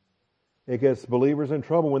trouble. It gets believers in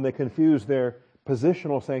trouble when they confuse their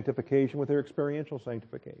positional sanctification with their experiential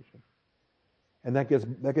sanctification. And that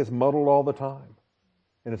gets muddled all the time.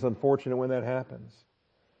 And it's unfortunate when that happens.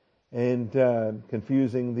 And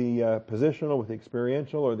confusing the positional with the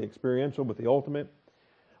experiential, or the experiential with the ultimate.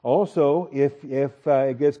 Also, if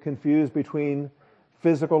it gets confused between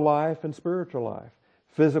physical life and spiritual life,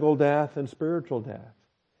 physical death and spiritual death.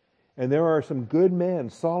 And there are some good men,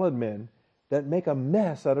 solid men, that make a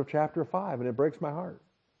mess out of chapter 5, and it breaks my heart.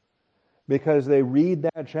 Because they read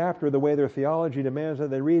that chapter the way their theology demands that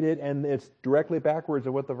they read it, and it's directly backwards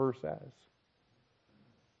of what the verse says.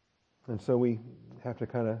 And so we have to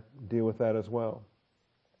kind of deal with that as well.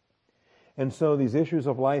 And so these issues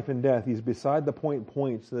of life and death, these beside the point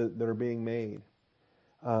points that are being made,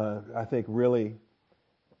 I think really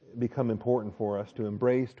become important for us to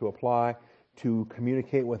embrace, to apply, to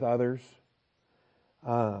communicate with others.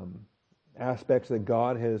 Aspects that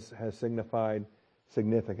God has signified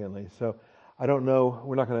significantly. So I don't know,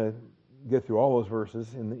 we're not going to get through all those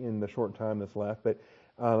verses in the short time that's left, but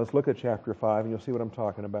let's look at chapter 5 and you'll see what I'm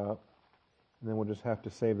talking about. And then we'll just have to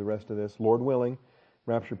save the rest of this. Lord willing,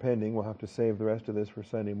 rapture pending, we'll have to save the rest of this for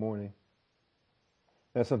Sunday morning.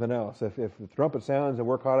 That's something else. If the trumpet sounds and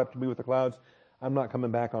we're caught up to be with the clouds, I'm not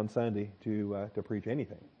coming back on Sunday to preach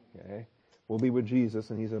anything. Okay, we'll be with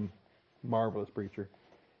Jesus, and He's a marvelous preacher.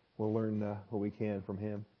 We'll learn what we can from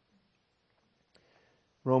Him.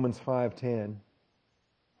 Romans 5:10,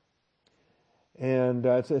 and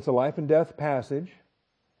it's a life and death passage,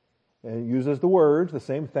 and it uses the words, the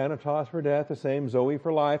same thanatos for death, the same zoe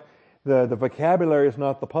for life. The vocabulary is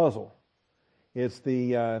not the puzzle. It's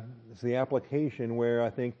the application where I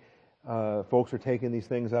think folks are taking these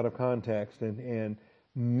things out of context and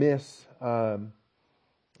miss.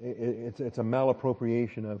 It's a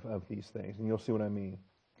malappropriation of these things, and you'll see what I mean.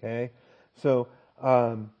 Okay, so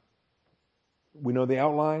we know the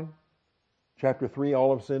outline. Chapter 3,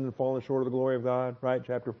 all have sinned and fallen short of the glory of God. Right.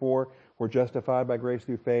 Chapter 4, we're justified by grace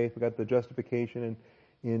through faith. We got the justification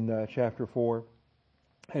in chapter 4.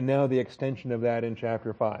 And now the extension of that in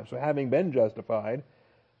chapter 5. So having been justified,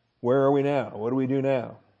 where are we now? What do we do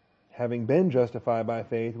now? Having been justified by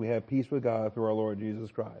faith, we have peace with God through our Lord Jesus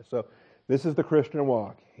Christ. So this is the Christian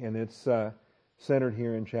walk, and it's centered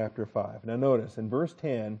here in chapter 5. Now notice, in verse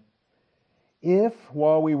 10, if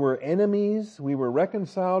while we were enemies, we were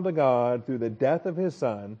reconciled to God through the death of His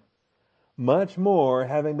Son, much more,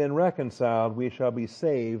 having been reconciled, we shall be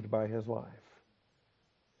saved by His life.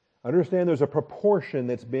 Understand there's a proportion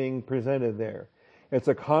that's being presented there. It's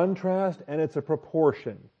a contrast and it's a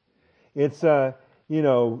proportion. It's,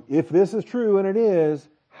 if this is true, and it is,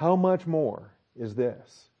 how much more is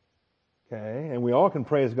this? Okay? And we all can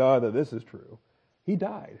praise God that this is true. He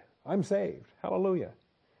died. I'm saved. Hallelujah.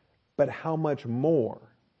 But how much more?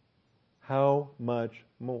 How much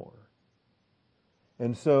more?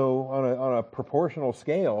 And so on a proportional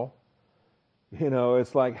scale,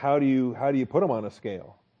 it's like how do you put them on a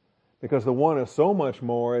scale? Because the one is so much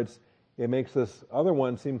more, it makes this other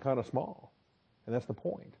one seem kind of small. And that's the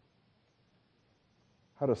point.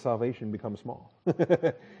 How does salvation become small?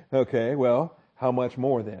 Okay, well, how much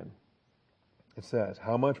more then? It says,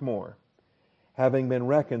 how much more? Having been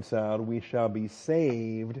reconciled, we shall be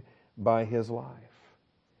saved by His life.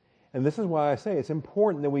 And this is why I say it's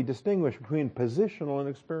important that we distinguish between positional and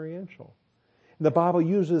experiential. The Bible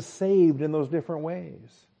uses saved in those different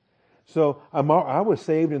ways. So I was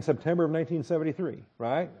saved in September of 1973,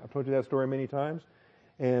 right? I've told you that story many times.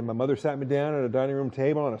 And my mother sat me down at a dining room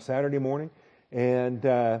table on a Saturday morning, and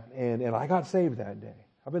I got saved that day.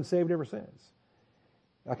 I've been saved ever since.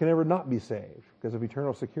 I can never not be saved because of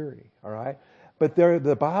eternal security, all right? But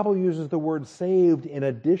the Bible uses the word saved in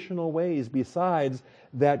additional ways besides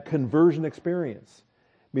that conversion experience,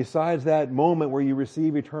 besides that moment where you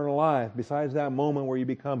receive eternal life, besides that moment where you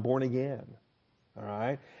become born again, all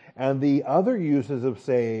right? And the other uses of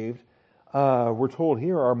saved, we're told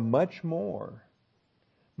here, are much more.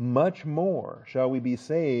 Much more shall we be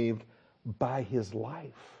saved by His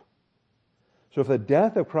life. So if the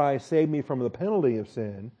death of Christ saved me from the penalty of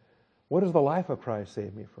sin, what does the life of Christ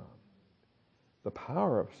save me from? The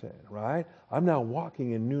power of sin, right? I'm now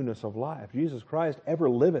walking in newness of life. Jesus Christ ever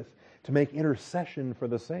liveth to make intercession for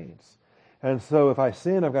the saints. And so if I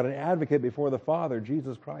sin, I've got an advocate before the Father,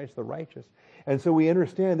 Jesus Christ the righteous. And so we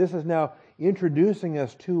understand this is now introducing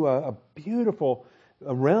us to a beautiful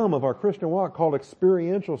realm of our Christian walk called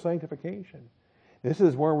experiential sanctification. This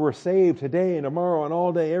is where we're saved today and tomorrow and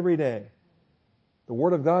all day, every day. The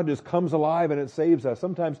Word of God just comes alive and it saves us.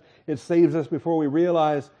 Sometimes it saves us before we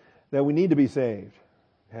realize that we need to be saved,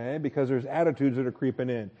 okay? Because there's attitudes that are creeping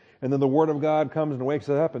in. And then the Word of God comes and wakes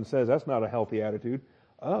us up and says, that's not a healthy attitude.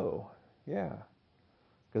 Oh, yeah.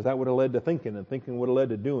 Because that would have led to thinking, and thinking would have led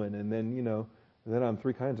to doing, and then, then I'm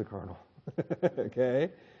three kinds of carnal. Okay?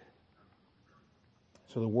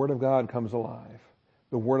 So the Word of God comes alive.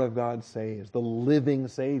 The Word of God saves. The living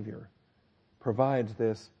Savior provides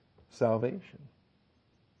this salvation.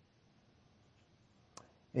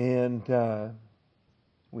 And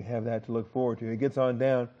we have that to look forward to. It gets on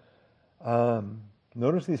down.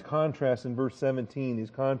 Notice these contrasts in verse 17, these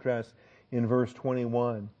contrasts in verse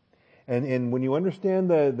 21. And when you understand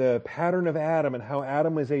the pattern of Adam and how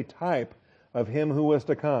Adam is a type of him who was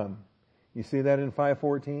to come, you see that in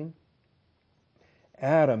 5:14?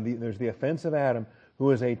 Adam, there's the offense of Adam, who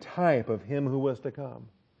is a type of him who was to come.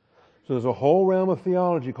 So there's a whole realm of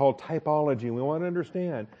theology called typology. And we want to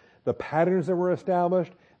understand the patterns that were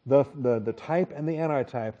established, the type and the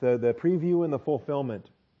antitype, the preview and the fulfillment.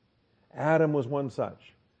 Adam was one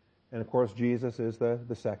such. And of course, Jesus is the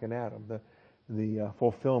second Adam, the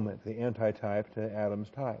fulfillment, the antitype to Adam's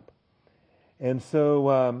type. And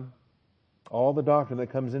so all the doctrine that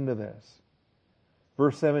comes into this.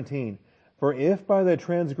 Verse 17, for if by the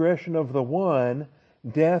transgression of the one,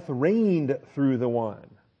 death reigned through the one.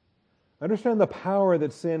 Understand the power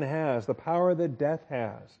that sin has, the power that death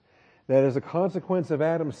has. That as a consequence of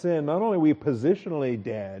Adam's sin, not only are we positionally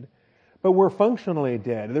dead, but we're functionally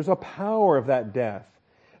dead. There's a power of that death.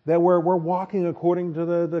 That we're walking according to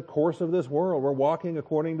the course of this world. We're walking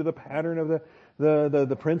according to the pattern of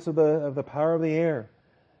the prince of the power of the air.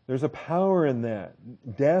 There's a power in that.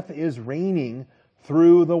 Death is reigning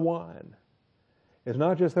through the one. It's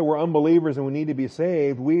not just that we're unbelievers and we need to be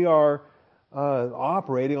saved. We are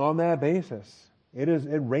operating on that basis. It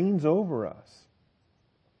reigns over us.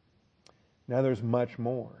 Now there's much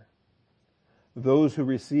more. Those who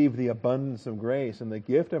receive the abundance of grace and the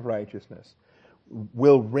gift of righteousness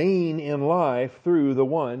will reign in life through the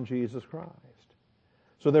one, Jesus Christ.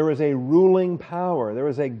 So there is a ruling power, there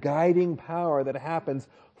is a guiding power that happens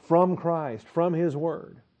from Christ, from His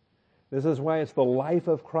Word. This is why it's the life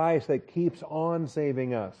of Christ that keeps on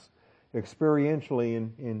saving us experientially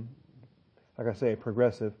in like I say,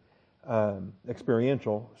 progressive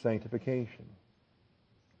experiential sanctification.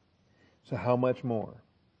 So how much more?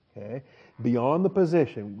 Okay? Beyond the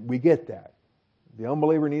position, we get that. The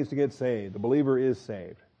unbeliever needs to get saved. The believer is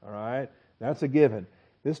saved. All right? That's a given.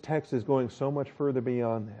 This text is going so much further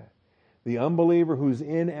beyond that. The unbeliever who's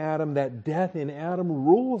in Adam, that death in Adam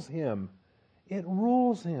rules him. It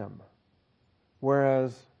rules him.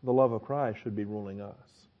 Whereas the love of Christ should be ruling us.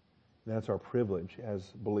 That's our privilege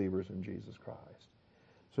as believers in Jesus Christ.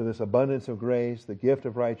 So this abundance of grace, the gift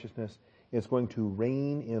of righteousness, is going to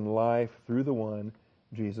reign in life through the one,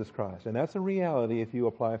 Jesus Christ. And that's a reality if you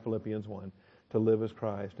apply Philippians 1, to live as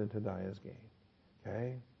Christ and to die as gain.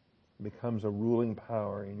 Okay? It becomes a ruling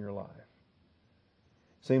power in your life.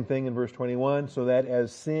 Same thing in verse 21, so that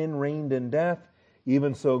as sin reigned in death,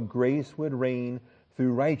 even so grace would reign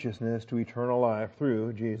through righteousness to eternal life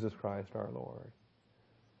through Jesus Christ our Lord.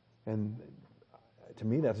 And to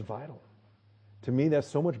me, that's vital. To me, that's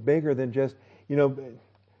so much bigger than just,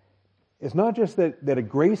 it's not just that a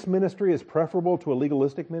grace ministry is preferable to a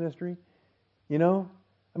legalistic ministry.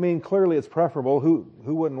 Clearly it's preferable. Who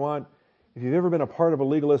wouldn't want, if you've ever been a part of a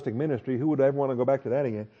legalistic ministry, who would ever want to go back to that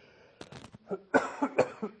again?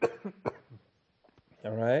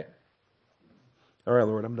 All right,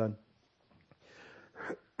 Lord, I'm done.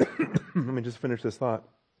 Let me just finish this thought.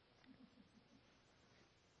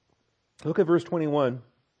 Look at verse 21.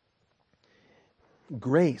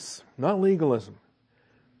 Grace, not legalism.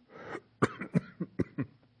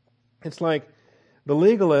 It's like the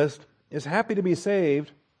legalist is happy to be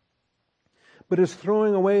saved, but is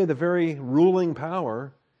throwing away the very ruling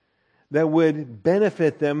power that would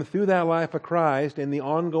benefit them through that life of Christ and the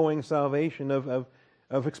ongoing salvation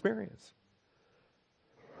of experience.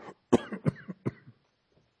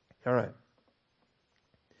 All right.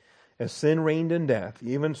 As sin reigned in death,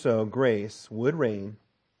 even so grace would reign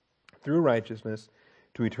through righteousness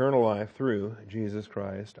to eternal life through Jesus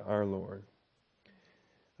Christ our Lord.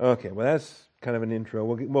 Okay, well, that's kind of an intro.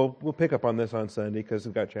 We'll pick up on this on Sunday because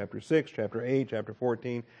we've got chapter 6, chapter 8, chapter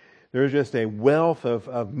 14. There's just a wealth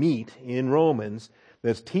of meat in Romans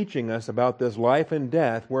that's teaching us about this life and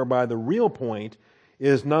death, whereby the real point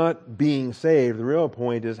is not being saved. The real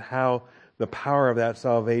point is how the power of that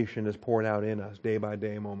salvation is poured out in us day by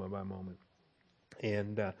day, moment by moment.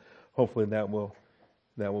 And hopefully that will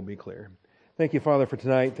be clear. Thank you, Father, for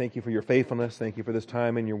tonight. Thank you for your faithfulness. Thank you for this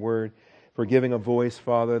time in your word, for giving a voice,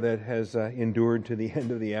 Father, that has endured to the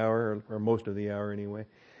end of the hour, or most of the hour anyway.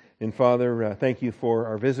 And Father, thank you for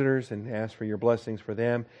our visitors, and ask for your blessings for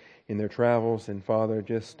them in their travels. And Father,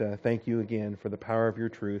 just thank you again for the power of your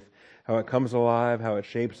truth, how it comes alive, how it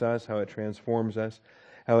shapes us, how it transforms us,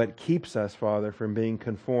 how it keeps us, Father, from being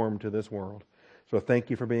conformed to this world. So thank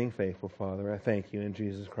you for being faithful, Father. I thank you in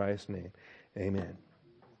Jesus Christ's name. Amen.